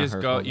 but if it's you kinda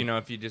just go, hurtful.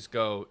 if you just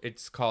go,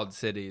 it's called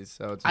cities.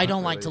 So it's I not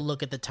don't like really- to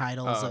look at the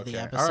titles Oh, of the okay.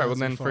 episodes. All right, well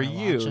then before for I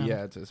you, watch 'em.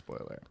 yeah, it's a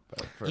spoiler.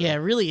 But for, Yeah, it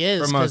really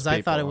is for most because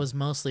I thought it people. was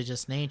mostly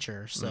just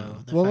nature. So the Well,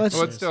 fact let's- that Well, it's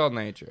there's- still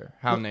nature.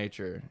 How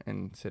nature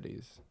and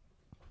cities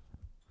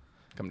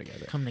come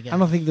together. come together. I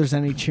don't think there's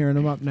any cheering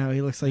him up now.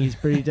 He looks like he's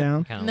pretty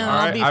down. Kind of No, All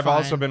I'll right, be I've fine.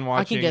 also been I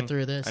watching can get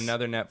through this.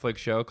 another Netflix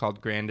show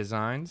called Grand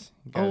Designs.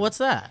 You Oh, guys- what's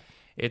that?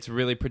 It's a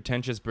really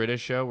pretentious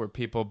British show where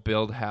people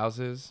build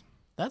houses.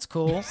 That's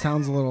cool.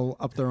 Sounds a little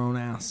up their own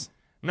ass.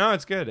 No,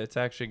 it's good. It's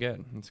actually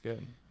good. It's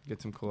good.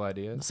 Get some cool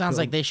ideas. Sounds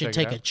like they should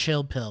Check it take a out.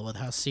 chill pill with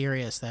how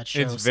serious that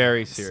show It's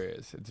very sounds.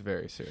 serious. It's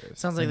very serious.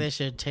 Sounds like they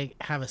should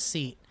have a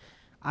seat.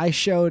 I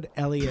showed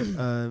Elliot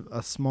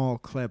a small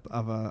clip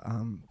of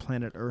a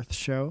Planet Earth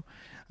show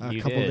a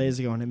You couple did. days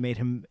ago, and it made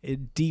him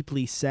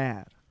deeply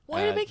sad.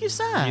 Why did it make you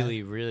sad?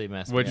 Really, really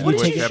messed Which, me up. What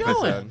did which you show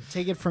episode? him?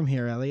 Take it from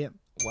here, Elliot.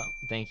 Well,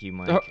 thank you,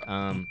 Mike.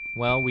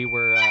 Well, we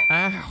were.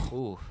 Ow.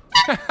 Ooh.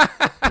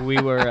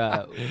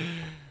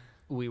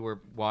 we were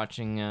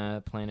watching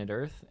Planet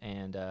Earth,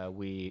 and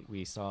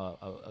we saw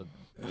a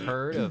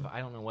herd of, I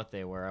don't know what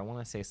they were. I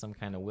want to say some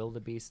kind of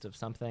wildebeest of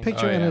something.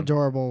 Picture Oh, an yeah.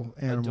 adorable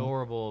animal.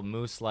 Adorable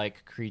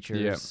moose-like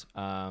creatures.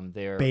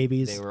 They're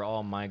Babies. They were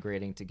all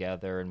migrating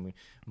together, and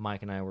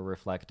Mike and I were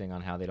reflecting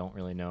on how they don't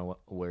really know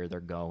where they're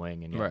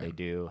going, and yet Right. they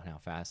do, and how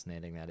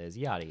fascinating that is.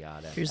 Yada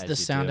yada. Here's as the you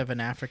sound do. of an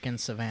African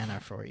savanna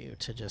for you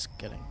to just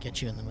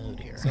get you in the mood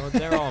here. So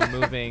they're all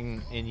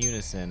moving in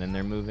unison, and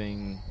they're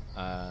moving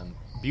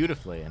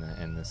beautifully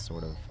in this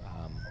sort of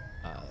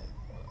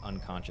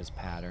unconscious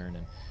pattern.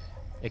 And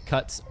it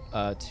cuts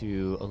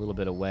to a little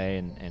bit away,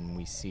 and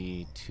we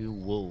see 2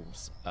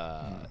 wolves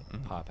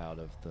pop out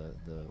of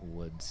the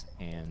woods.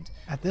 And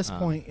At this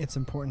point, it's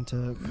important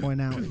to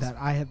point out that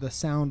I had the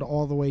sound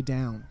all the way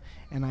down,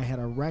 and I had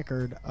a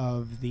record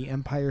of the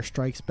Empire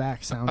Strikes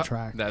Back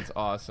soundtrack That's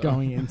awesome.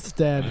 going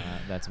instead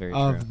that's very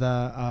of true.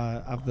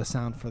 the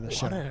sound for the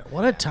show.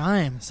 What a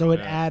time! So it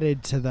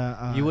added to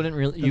the. You wouldn't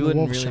really, then you the wouldn't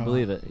wolf really show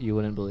believe it. You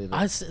wouldn't believe it.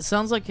 It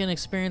sounds like an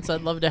experience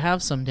I'd love to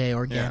have someday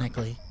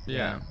organically.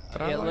 Yeah.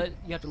 But I Yeah, like-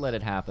 you have to let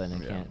it happen.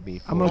 It Yeah. can't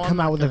be. I'm forced. gonna come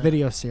not out with a gonna-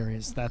 video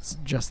series that's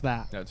just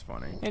that. That's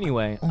funny.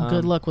 Anyway, Well,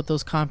 good luck with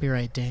those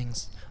copyright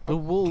dings. The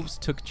wolves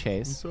took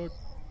chase,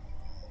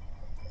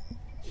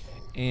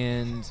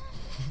 and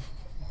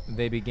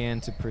they began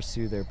to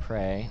pursue their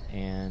prey,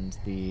 and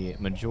the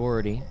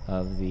majority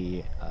of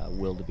the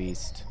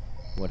wildebeest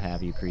what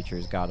have you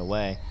creatures got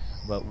away.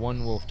 But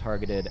one wolf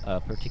targeted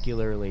a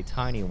particularly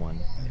tiny one,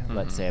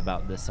 let's say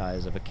about the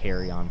size of a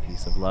carry-on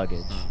piece of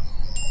luggage.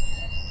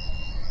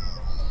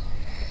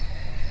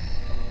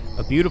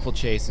 A beautiful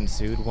chase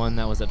ensued, one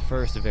that was at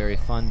first very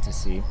fun to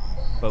see,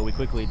 but we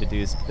quickly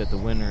deduced that the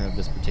winner of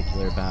this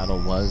particular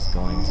battle was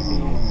going to be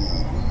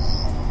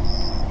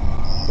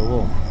the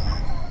wolf.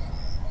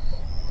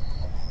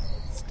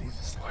 Steve,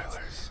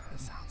 spoilers. It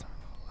sounds a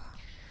little loud.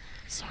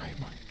 Sorry,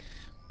 Mike.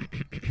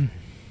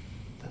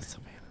 The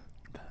Savannah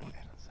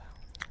sound.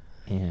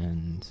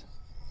 And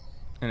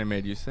And it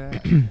made you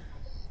sad.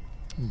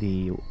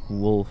 the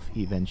wolf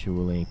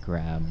eventually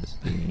grabs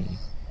the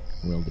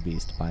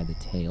wildebeest by the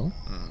tail,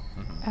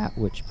 at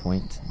which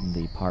point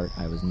the part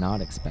I was not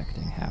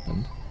expecting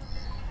happened.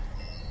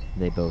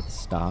 They both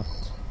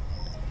stopped.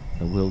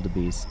 The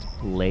wildebeest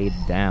laid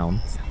down.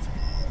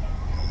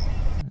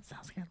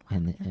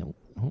 And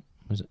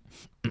was it?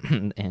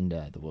 And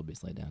the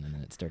wildebeest laid down, and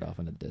then it stared off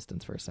into the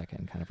distance for a second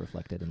and kind of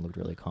reflected and looked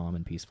really calm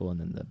and peaceful, and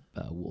then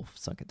the wolf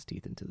sunk its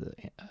teeth into the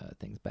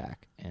thing's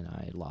back, and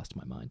I lost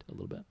my mind a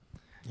little bit.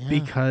 Yeah.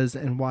 Because,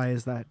 and why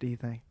is that, do you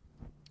think?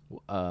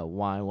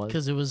 Why was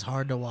Because it was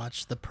hard to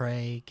watch the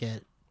prey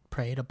get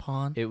preyed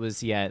upon. it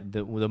was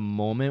the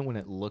moment when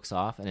it looks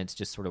off and it's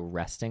just sort of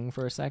resting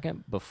for a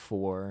second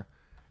before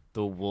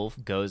the wolf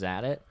goes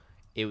at it.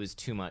 It was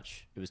too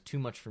much. It was too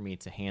much for me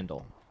to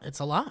handle. It's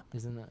a lot.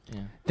 Isn't that?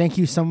 Yeah. Thank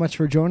you so much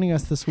for joining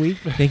us this week.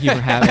 Thank you for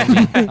having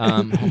me.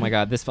 Oh my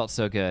God, this felt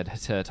so good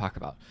to talk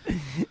about.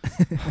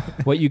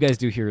 What you guys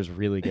do here is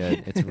really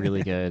good. It's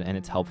really good and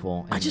it's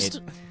helpful.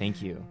 And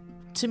thank you.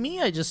 To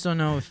me, I just don't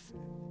know if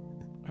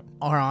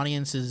our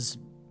audience is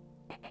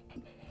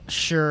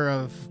sure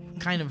of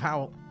kind of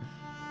how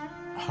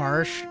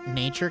harsh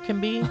nature can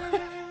be.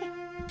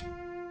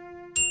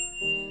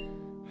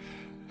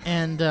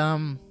 And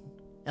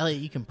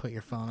Elliot, you can put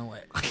your phone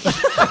away.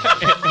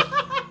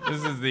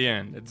 This is the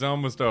end. It's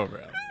almost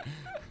over.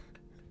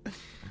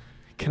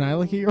 Can I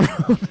look at your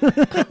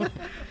phone?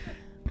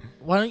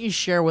 Why don't you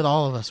share with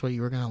all of us what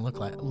you were going to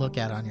look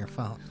at on your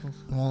phone? And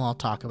we'll all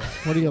talk about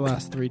it. What are your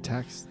last 3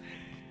 texts?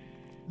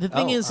 The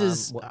thing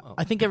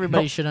I think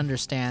everybody should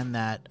understand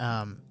that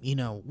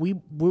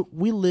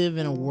we live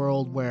in a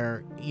world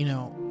where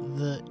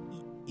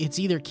it's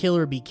either kill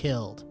or be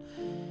killed,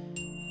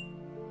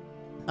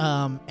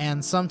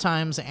 and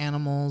sometimes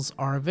animals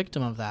are a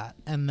victim of that,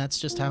 and that's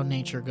just how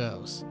nature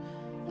goes.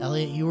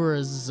 Elliot, you were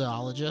a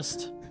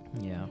zoologist.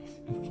 Yeah.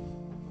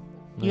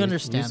 You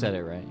understand. You said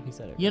it right. He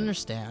said it. You right.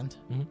 understand.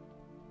 Mhm.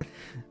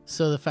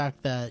 So the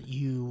fact that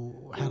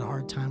you had a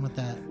hard time with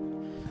that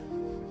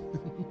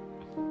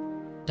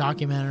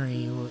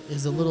documentary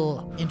is a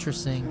little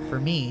interesting for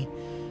me.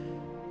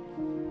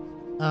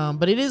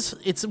 But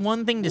it's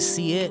one thing to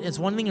see it, it's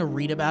one thing to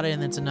read about it,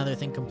 and it's another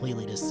thing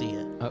completely to see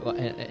it. I don't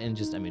think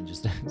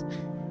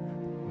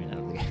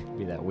it'd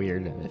be that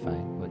weird if I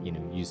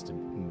used to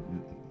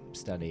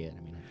study it.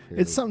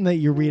 It's something that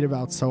you read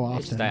about so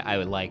It's just, often. I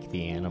would like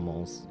the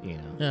animals,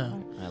 Yeah.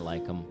 I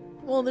like them.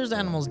 Well, there's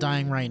animals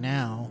dying right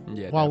now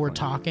while we're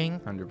talking.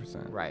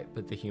 100%. Right,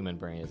 but the human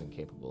brain isn't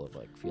capable of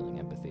feeling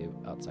empathy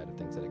outside of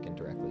things that it can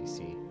directly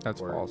see.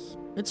 That's false.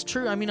 It's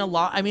true. A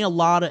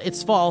lot of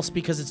it's false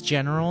because it's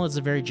general. It's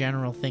a very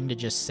general thing to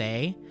just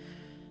say.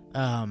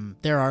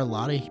 There are a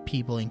lot of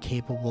people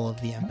incapable of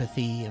the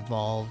empathy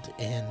involved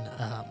in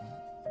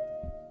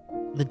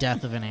the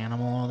death of an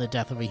animal or the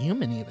death of a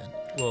human, even.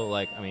 Well,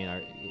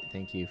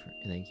 thank you.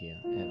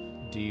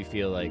 Do you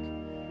feel like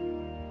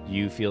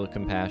you feel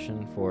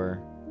compassion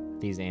for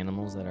these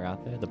animals that are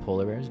out there, the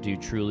polar bears? Do you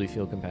truly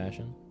feel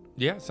compassion?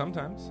 Yeah,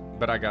 sometimes.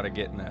 But I got to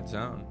get in that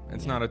zone.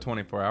 It's not a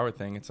 24-hour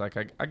thing. It's like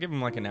I give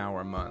them an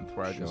hour a month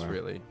where I just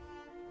really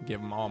give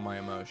them all my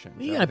emotions.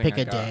 You gotta pick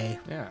a day.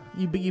 Yeah.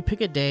 You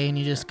pick a day and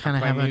you just kind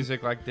of play have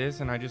music like this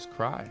and I just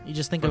cry. You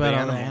just think for about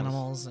all the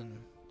animals and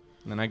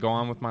then I go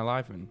on with my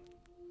life and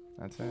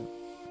that's it.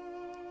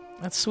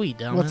 that's sweet,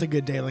 Delman. What's a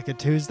good day? Like a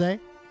Tuesday?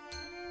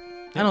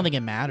 I don't think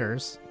it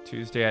matters.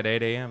 Tuesday at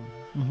 8 a.m.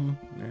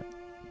 Mm-hmm.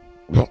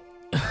 Yeah.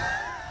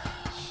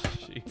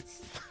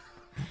 Jeez.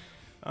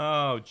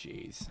 Oh,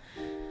 jeez.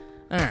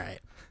 All right.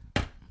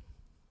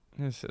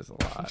 This is a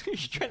lot. You're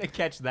trying to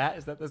catch that?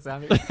 Is that the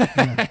sound?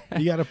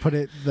 You got to put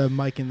the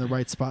mic in the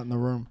right spot in the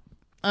room.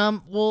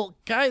 Well,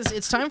 guys,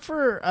 it's time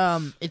for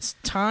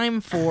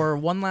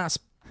one last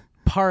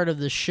part of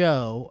the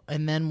show,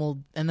 and then we'll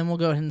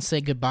go ahead and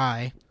say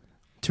goodbye.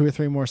 2 or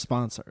 3 more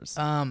sponsors.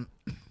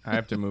 I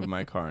have to move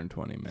my car in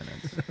 20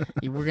 minutes.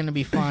 We're gonna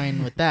be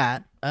fine with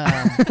that.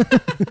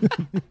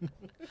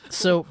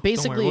 So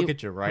basically, we'll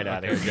get you right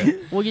out of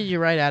here. We'll get you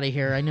right out of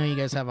here. I know you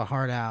guys have a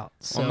heart out.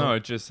 So. Well, no,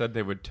 it just said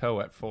they would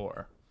tow at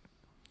 4.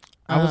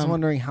 I was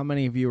wondering how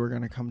many of you were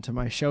going to come to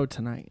my show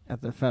tonight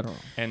at the Federal.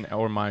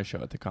 Or my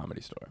show at the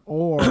Comedy Store.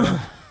 Or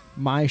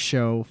my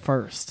show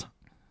first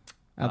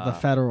at the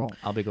Federal.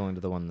 I'll be going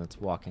to the one that's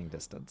walking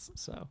distance.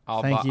 So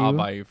I'll you.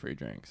 buy you free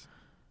drinks.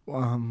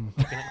 can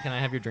I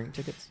have your drink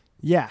tickets?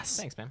 Yes.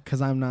 Thanks, man.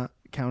 Because I'm not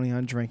counting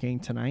on drinking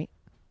tonight.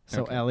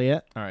 So, Okay.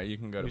 Elliot, All right, you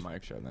can go to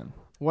Mike's show then.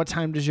 what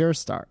time does yours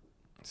start?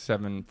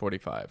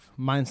 7:45.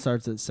 Mine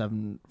starts at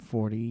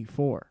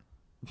 7:44.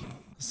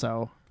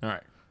 So, All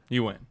right.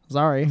 You win.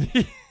 sorry.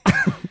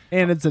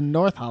 And it's in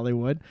North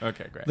Hollywood,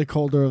 Okay, great. the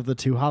colder of the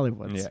two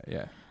Hollywoods.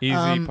 Yeah.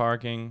 Easy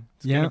parking.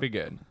 It's yeah. going to be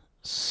good.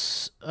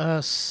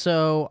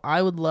 So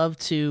I would love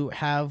to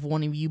have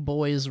one of you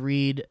boys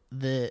read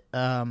the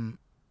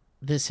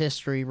this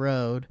History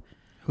Road.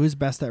 Who's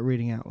best at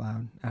reading out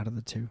loud out of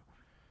the two?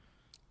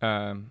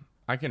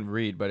 I can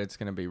read, but it's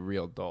going to be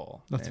real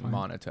dull That's and fine.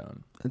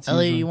 monotone. It's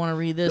Elliot, usually- you want to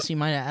read this? You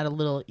might add a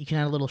little. You can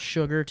add a little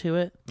sugar to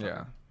it.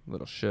 Yeah.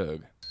 Little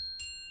shug.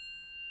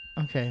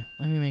 Okay,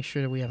 let me make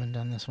sure that we haven't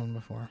done this one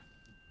before.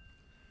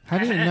 How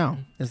do you know?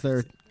 Is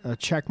there a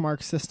check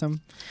mark system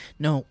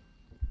No.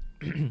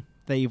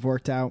 that you've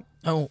worked out?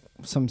 Oh,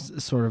 Some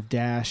sort of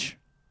dash?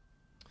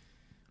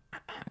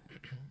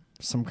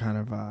 Some kind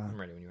of I'm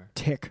ready when you are.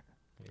 tick?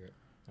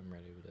 I'm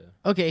ready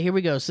to. okay. Here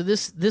we go. So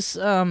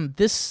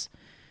this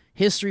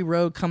History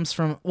Road comes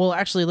from. Well,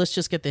 actually, let's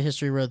just get the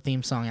History Road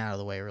theme song out of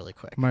the way really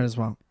quick. Might as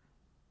well.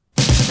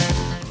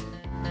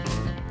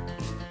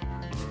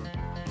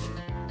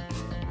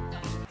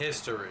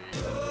 History.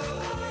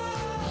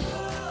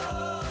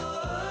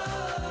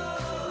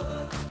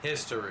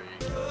 History.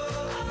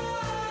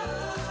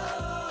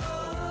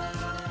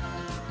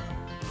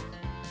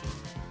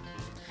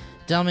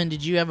 Delman,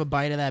 did you have a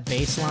bite of that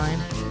bass line?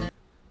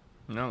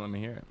 No, let me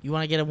hear it. You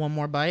want to get one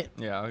more bite?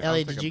 Yeah. I'll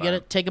Elliot, take did a you get bite.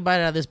 it? Take a bite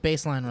out of this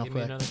bass line real Give me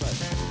quick. another bite.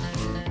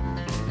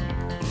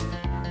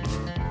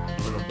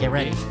 Little Get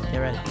ready. boogie. Get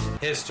ready.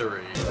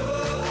 History.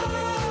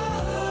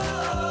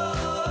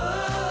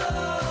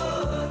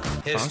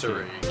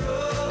 History.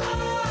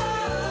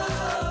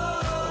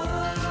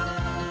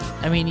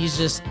 I mean, he's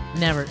just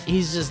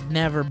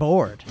never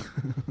bored.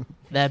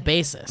 That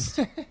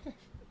bassist.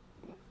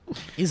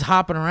 He's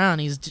hopping around.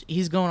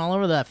 He's going all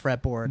over that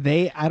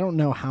fretboard. I don't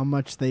know how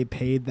much they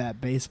paid that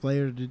bass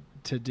player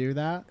to do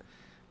that,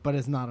 but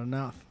it's not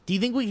enough. Do you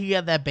think we could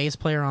get that bass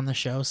player on the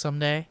show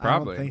someday?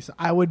 Probably. I don't think so.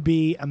 I would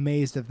be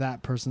amazed if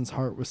that person's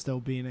heart was still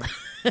beating.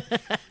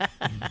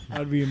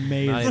 I'd be Not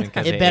amazed. even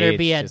 'cause It of better age,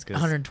 be at just 'cause-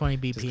 120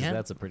 just 'cause BPM.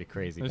 that's a pretty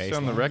crazy It's bass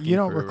on the line. wrecking You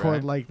don't crew, record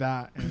right? like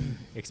that and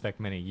Expect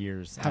many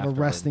years. have a afterward.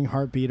 resting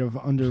heartbeat of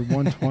under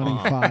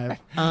 125.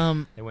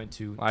 They went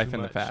too Life too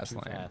in the much, fast too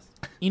lane. fast.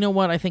 You know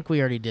what? I think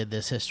we already did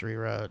this History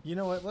Road. You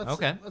know what?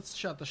 Let's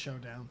shut the show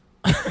down.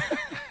 Yeah,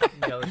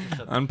 let's just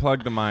shut the-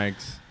 Unplug the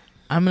mics.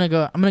 I'm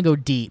gonna go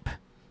deep.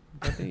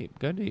 Go deep.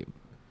 Go deep.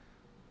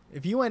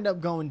 If you end up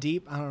going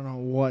deep, I don't know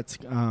what's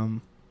gonna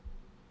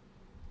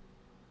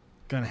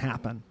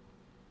happen.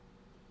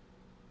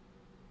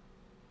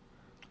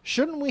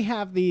 Shouldn't we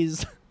have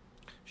these?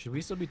 Should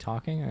we still be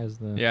talking as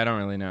the? Yeah, I don't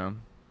really know.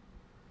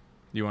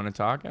 You want to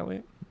talk,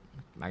 Elliot?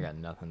 I got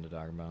nothing to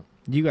talk about.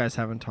 You guys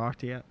haven't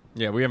talked yet.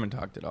 Yeah, we haven't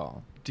talked at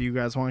all. Do you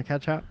guys want to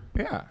catch up?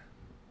 Yeah.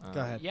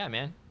 Go ahead. Yeah,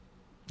 man.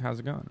 How's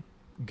it going?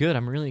 Good.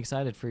 I'm really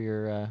excited for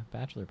your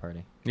bachelor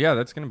party. Yeah,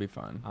 that's gonna be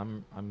fun.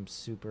 I'm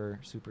super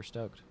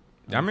stoked.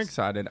 I'm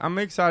excited. I'm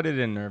excited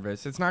and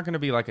nervous. It's not gonna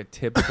be like a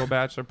typical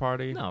bachelor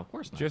party. No, of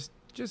course not.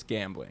 Just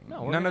gambling.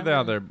 No, we're None of gonna the have-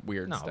 other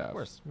weird no, stuff. of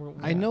course.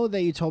 I know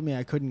that you told me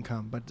I couldn't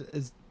come, but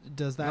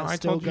does that No, I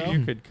still told go?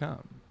 you could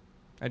come.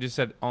 I just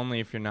said only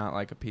if you're not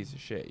like a piece of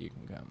shit, you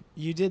can come.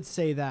 You did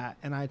say that,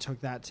 and I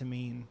took that to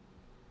mean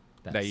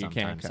that you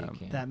can't sometimes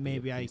come. that be a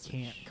maybe I piece of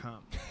can't sh- come.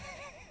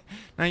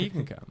 No, you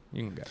can come.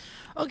 You can go.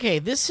 Okay,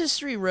 this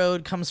History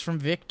Road comes from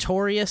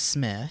Victoria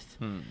Smith,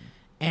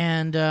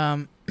 and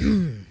the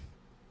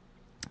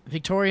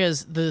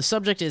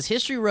subject is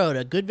History Road,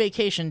 a good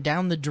vacation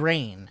down the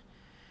drain.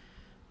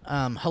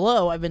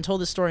 Hello, I've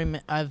told this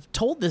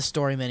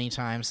story many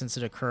times since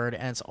it occurred,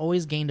 and it's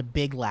always gained a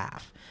big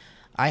laugh.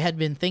 I had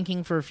been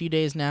thinking for a few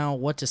days now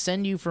what to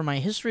send you for my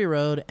History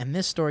Road, and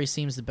this story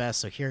seems the best,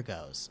 so here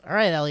goes. All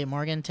right, Elliot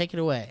Morgan, take it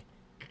away.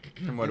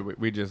 And what do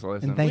we just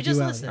listened? thank We just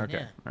you, Elliot. listen, Okay, yeah.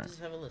 all right. Just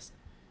have a listen.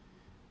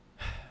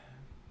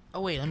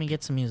 Oh wait, let me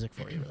get some music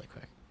for you really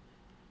quick.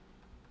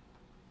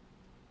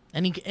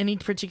 Any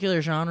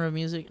particular genre of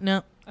music?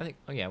 No. I think.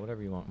 Oh yeah,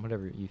 whatever you want,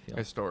 whatever you feel.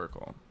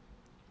 Historical.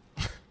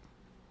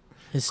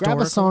 Historical?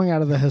 Grab a song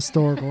out of the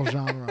historical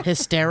genre.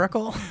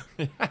 Hysterical?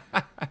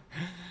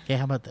 Okay,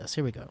 how about this?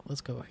 Here we go.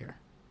 Let's go here.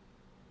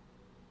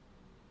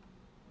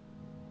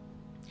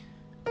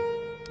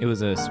 It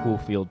was a school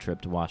field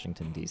trip to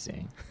Washington,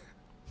 D.C.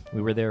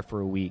 We were there for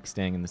a week,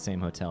 staying in the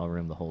same hotel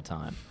room the whole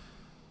time.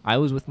 I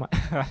was with my...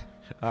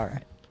 All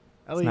right.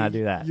 Let's not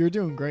do that. You're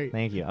doing great.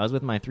 Thank you. I was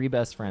with my 3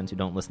 best friends who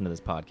don't listen to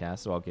this podcast,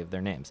 so I'll give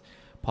their names.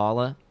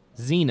 Paula,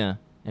 Zena,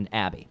 and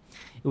Abby.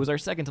 It was our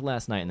second to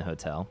last night in the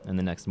hotel, and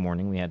the next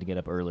morning we had to get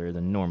up earlier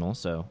than normal,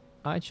 so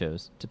I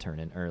chose to turn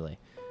in early,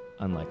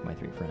 unlike my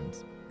 3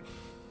 friends.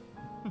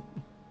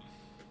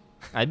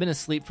 I'd been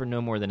asleep for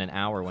no more than an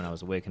hour when I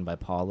was awakened by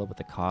Paula with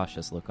a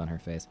cautious look on her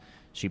face.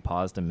 She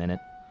paused a minute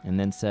and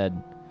then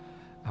said,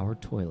 "Our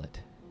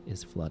toilet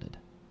is flooded."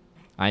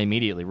 I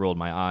immediately rolled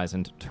my eyes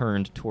and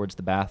turned towards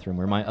the bathroom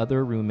where my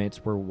other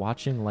roommates were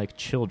watching like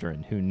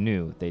children who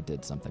knew they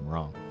did something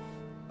wrong.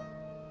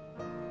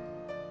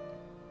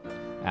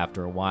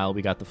 After a while,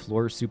 we got the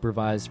floor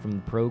supervised from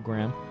the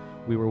program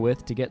we were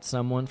with to get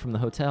someone from the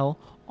hotel.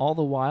 All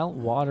the while,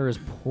 water is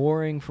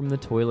pouring from the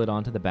toilet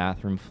onto the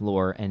bathroom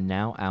floor and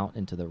now out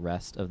into the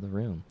rest of the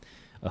room.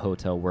 A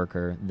hotel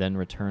worker then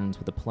returns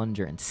with a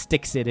plunger and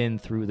sticks it in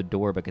through the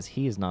door because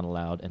he is not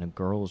allowed in a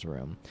girl's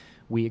room.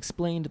 We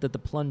explained that the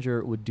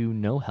plunger would do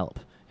no help,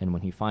 and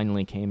when he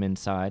finally came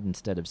inside,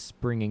 instead of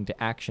springing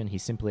to action, he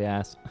simply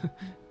asked,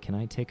 "Can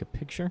I take a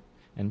picture?"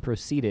 and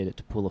proceeded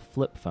to pull a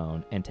flip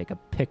phone and take a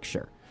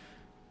picture.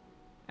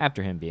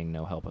 After him being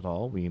no help at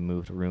all, we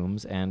moved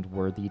rooms and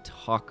were the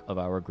talk of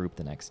our group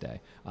the next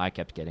day. I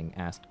kept getting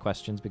asked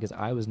questions because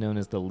I was known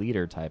as the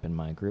leader type in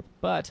my group,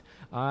 but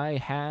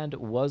I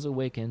was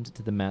awakened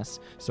to the mess,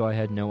 so I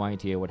had no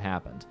idea what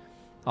happened.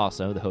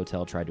 Also, the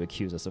hotel tried to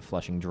accuse us of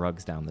flushing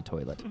drugs down the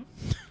toilet.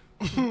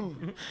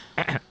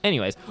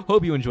 Anyways,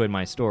 hope you enjoyed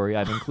my story.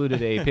 I've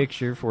included a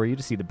picture for you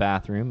to see the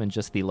bathroom and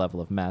just the level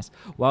of mess.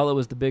 While it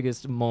was the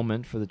biggest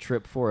moment for the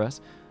trip for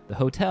us, the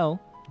hotel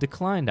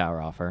declined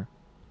our offer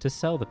to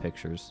sell the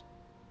pictures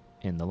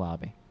in the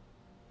lobby.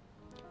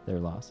 Their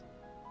loss.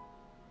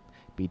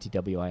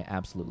 BTW, I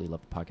absolutely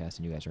love the podcast,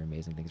 and you guys are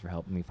amazing. Thanks for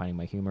helping me finding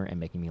my humor and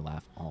making me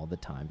laugh all the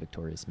time.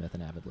 Victoria Smith,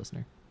 an avid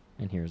listener.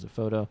 And here's a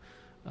photo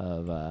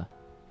of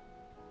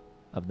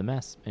the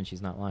mess, and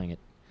she's not lying.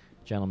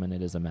 Gentlemen,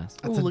 it is a mess.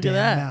 That's Ooh, a look at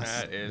damn that.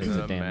 mess. That is It's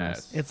a a damn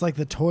mess. mess. It's like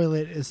the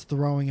toilet is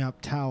throwing up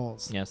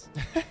towels. Yes.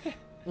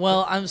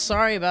 Well, I'm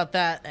sorry about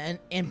that and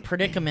in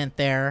predicament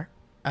there,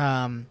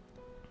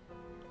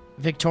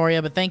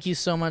 Victoria, but thank you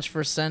so much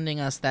for sending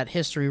us that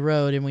history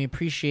road, and we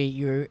appreciate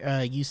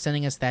you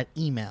sending us that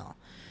email.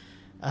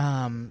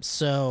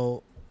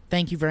 So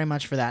thank you very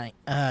much for that.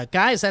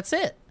 Guys, that's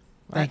it.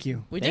 Thank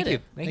you. We Thank did you.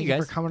 it. Thank Thank you you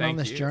guys. for coming on Thank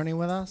this you. journey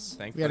with us.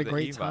 Thank We had a for the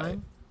great Evite.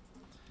 time.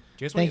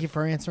 Do you guys Thank want you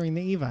for answering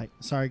the Evite.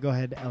 Sorry, go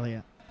ahead,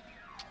 Elliot.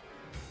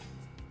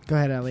 Go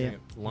ahead, Elliot.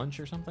 lunch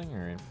or something,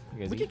 or you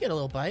guys We eat? could get a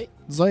little bite.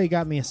 Zoe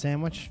got me a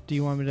sandwich. Do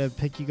you want me to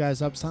pick you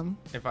guys up something?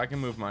 If I can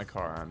move my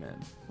car, I'm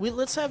in.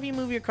 Let's have you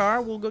move your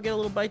car. We'll go get a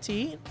little bite to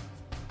eat.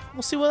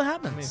 We'll see what I mean, it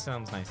happens.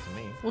 sounds nice to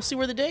me. We'll see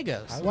where the day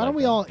goes. I Why don't like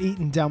we that. all eat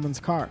in Delman's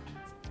car?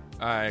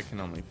 I can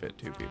only fit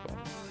 2 people.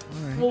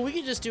 All right. Well, we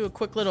could just do a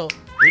quick little.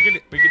 We could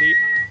eat.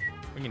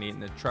 We can eat in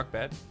the truck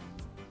bed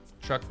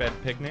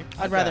picnic.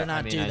 I'd rather I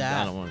not mean, do I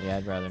that. don't want. Yeah,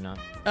 I'd rather not.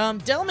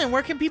 Delman,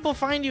 where can people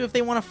find you if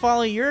they want to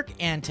follow your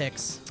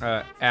antics?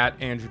 At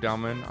Andrew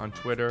Delman on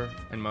Twitter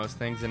and most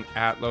things, and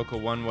at Local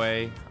One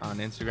Way on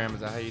Instagram.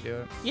 Is that how you do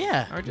it?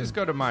 Yeah. Or just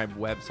go to my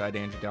website,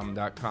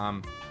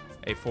 andrewdelman.com.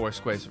 A four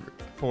space.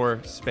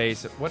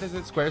 What is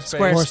it? Squarespace.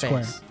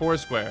 Squarespace.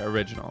 Foursquare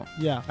original.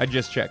 Yeah. I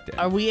just checked it.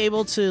 Are we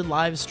able to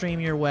live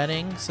stream your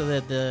wedding so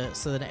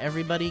that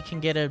everybody can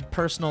get a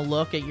personal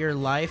look at your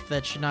life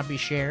that should not be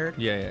shared?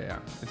 Yeah.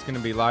 It's gonna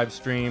be live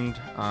streamed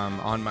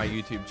on my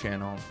YouTube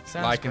channel.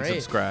 Sounds like great. and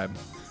subscribe.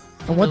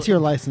 And what's your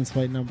license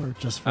plate number,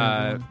 just for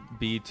everyone?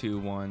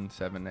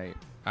 B2178.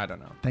 I don't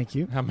know. Thank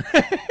you. Why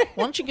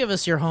don't you give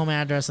us your home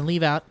address and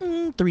leave out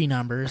 3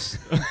 numbers?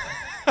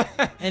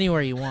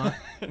 Anywhere you want.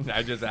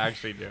 I just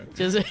actually do.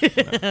 Just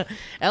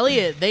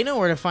Elliot, they know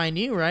where to find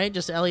you, right?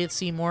 Just Elliot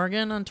C.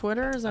 Morgan on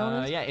Twitter. Is that what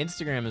it is? Yeah,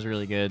 Instagram is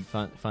really good.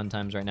 Fun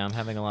times right now. I'm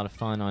having a lot of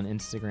fun on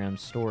Instagram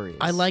stories.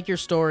 I like your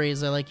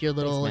stories. I like your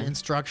little man.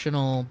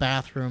 instructional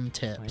bathroom my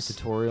tips.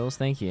 tutorials.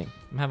 Thank you.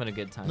 I'm having a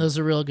good time. Those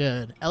are real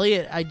good.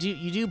 Elliot,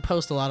 you do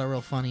post a lot of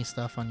real funny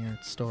stuff on your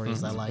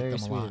stories. Mhm. I like Very them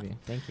a sweet lot. of you.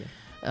 Thank you.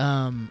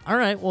 All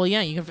right. Well, yeah,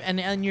 you can,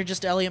 and you're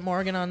just Elliot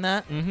Morgan on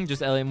that,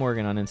 Just Elliot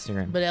Morgan on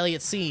Instagram. but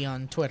Elliot C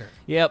on Twitter.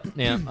 Yep.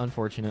 Yeah.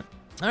 Unfortunate.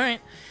 All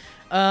right.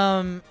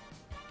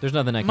 There's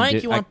nothing I can do.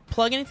 Mike, you want to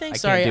plug anything? I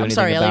can't Sorry, do I'm anything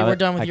sorry, Elliot. about We're it.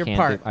 done with I your can't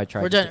part. do- I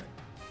tried We're to done. do-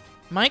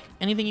 Mike,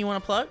 anything you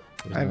want to plug?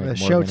 There's I have Elliot a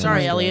show Morgan on tonight.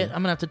 Sorry, Instagram. Elliot. I'm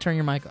gonna have to turn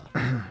your mic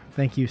off.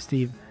 Thank you,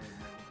 Steve.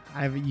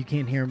 You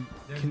can't hear him.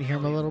 Can you hear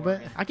him a little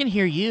bit? I can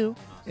hear you.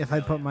 If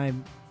I put my...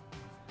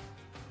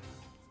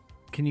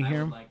 Can you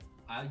hear him?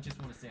 I just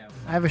want to say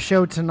I have a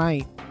show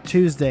tonight,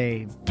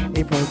 Tuesday,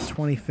 April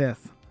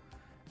 25th,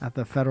 at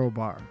the Federal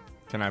Bar.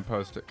 Can I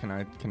post it? Can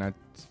I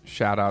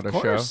shout out a Of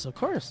show? course, of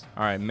course.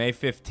 All right, May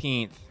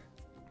 15th,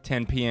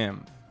 10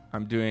 p.m.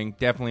 I'm doing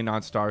Definitely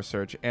Not Star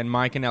Search, and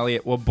Mike and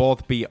Elliot will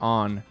both be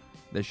on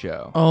the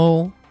show.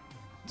 Oh,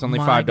 It's only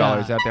my $5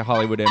 God. at the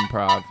Hollywood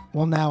Improv.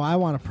 Well, now I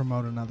want to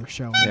promote another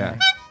show. Yeah. anyway.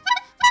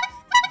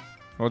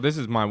 Well, this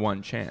is my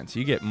one chance.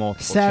 You get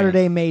multiple.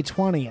 Saturday, chances. May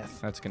 20th,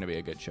 That's going to be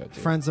a good show,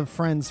 too. Friends of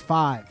Friends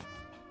 5,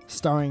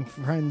 starring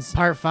Friends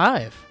part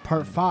 5.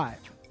 Part 5,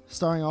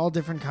 starring all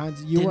different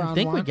kinds. You were Didn't on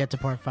think one. we'd get to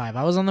part 5.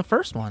 I was on the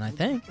first one, I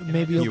think.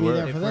 Maybe you'll You be were.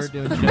 there If for we're this.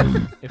 doing shows,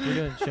 if we're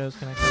doing shows,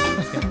 can I?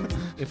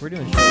 If we're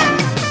doing shows,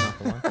 that's not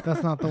the one.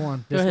 That's not the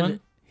one. Go This ahead. one?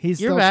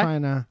 He's You're still back.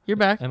 trying to. You're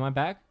back. Am I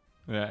back?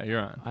 Yeah, you're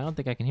on. I don't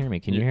think I can hear me.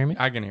 Can you hear me?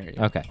 I can hear you.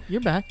 Okay. You're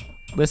back.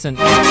 Listen.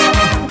 May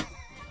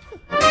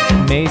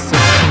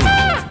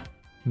 16th.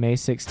 May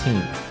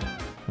 16th.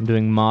 I'm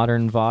doing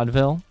modern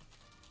vaudeville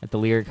at the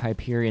Lyric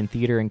Hyperion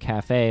Theater and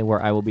Cafe, where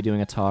I will be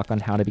doing a talk on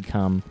how to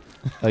become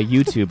a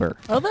YouTuber.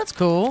 Oh, that's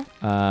cool.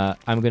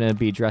 I'm going to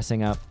be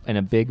dressing up in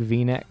a big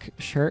V-neck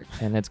shirt,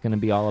 and it's going to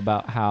be all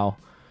about how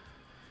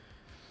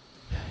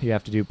You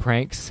have to do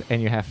pranks,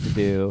 and you have to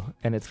do,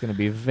 and it's going to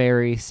be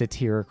very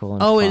satirical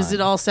and Oh, fun. is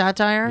it all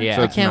satire? Yeah.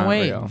 So I it's can't not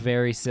wait. real.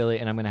 Very silly,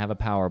 and I'm going to have a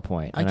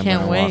PowerPoint. I and I'm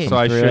can't gonna walk wait. them So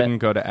I through shouldn't it.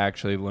 go to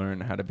actually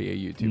learn how to be a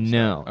YouTube star.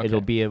 No, Okay.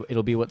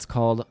 it'll be what's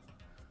called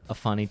a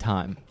funny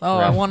time. Oh,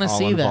 for I want to all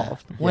see that.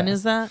 involved. When Yeah.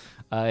 is that?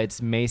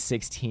 It's May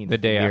 16th. The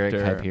day Lyric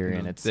after-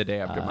 Hyperion. It's the day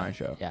after my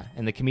show. Yeah,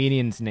 and the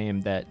comedian's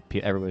name that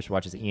everybody should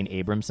watch is Ian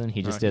Abramson.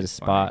 He just Oh, did a he's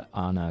spot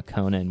on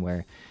Conan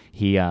where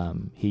he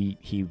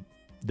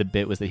the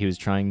bit was that he was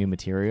trying new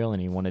material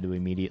and he wanted to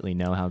immediately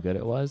know how good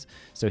it was.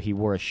 So he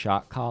wore a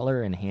shot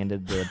collar and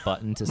handed the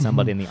button to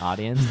somebody in the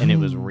audience, and it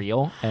was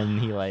real. And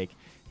he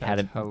had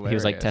it. That's He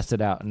was like, hilarious. test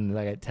it out, and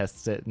I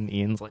tests it, and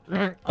Ian's like,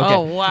 okay.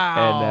 Oh,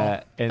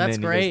 wow. And That's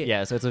then he great.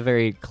 yeah, so it's a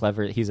very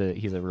clever. He's a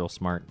real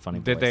smart, funny.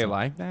 Did boy, they so-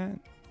 like that?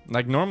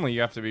 Like normally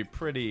you have to be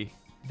pretty.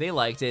 They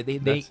liked it. They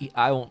That's-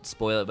 I won't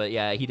spoil it, but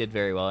yeah, he did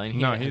very well. And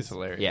No, has- he's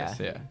hilarious,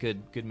 yeah.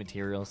 good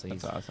material. So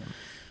That's he's awesome.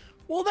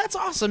 Well, that's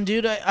awesome,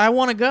 dude. I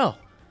want to go.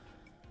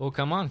 well.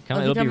 Come on, I come.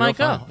 think It'll I be might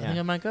real go. fun. I think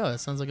I might go. It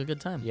sounds like a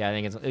good time. Yeah, I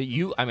think it's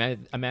you. I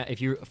mean,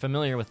 if you're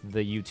familiar with the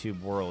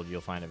YouTube world,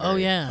 you'll find it very Oh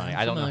yeah. funny. I'm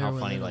I don't know familiar how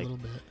with funny it a like little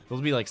bit.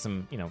 there'll be like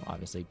some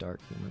obviously dark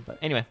humor, but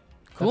anyway,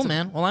 Cool, that's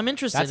man. Well, I'm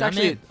interested. That's I'm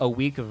actually in. a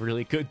week of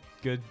really good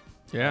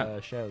Yeah.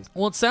 shows.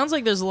 Well, it sounds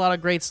like there's a lot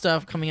of great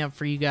stuff coming up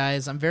for you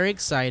guys. I'm very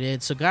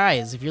excited. So,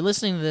 guys, if you're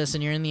listening to this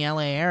and you're in the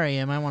LA area,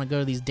 you might want to go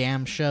to these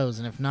damn shows.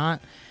 And if not,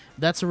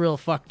 that's a real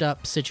fucked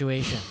up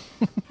situation.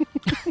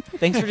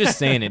 Thanks for just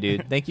saying it,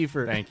 dude. Thank you.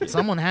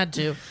 Someone had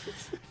to.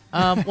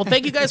 Well,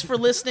 thank you guys for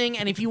listening.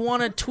 And if you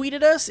want to tweet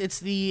at us, it's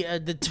the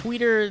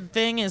Twitter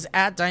thing is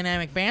at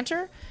Dynamic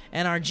Banter.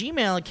 And our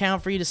Gmail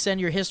account for you to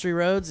send your history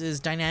roads is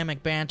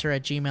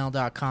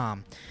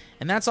dynamicbanter@gmail.com.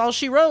 And that's all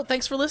she wrote.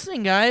 Thanks for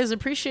listening, guys.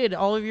 Appreciate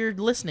all of your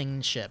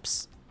listening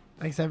ships.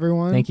 Thanks,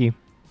 everyone. Thank you.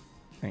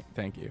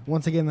 Thank you.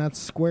 Once again, that's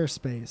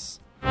Squarespace.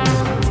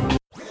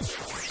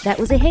 That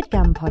was a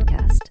HeadGum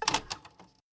podcast.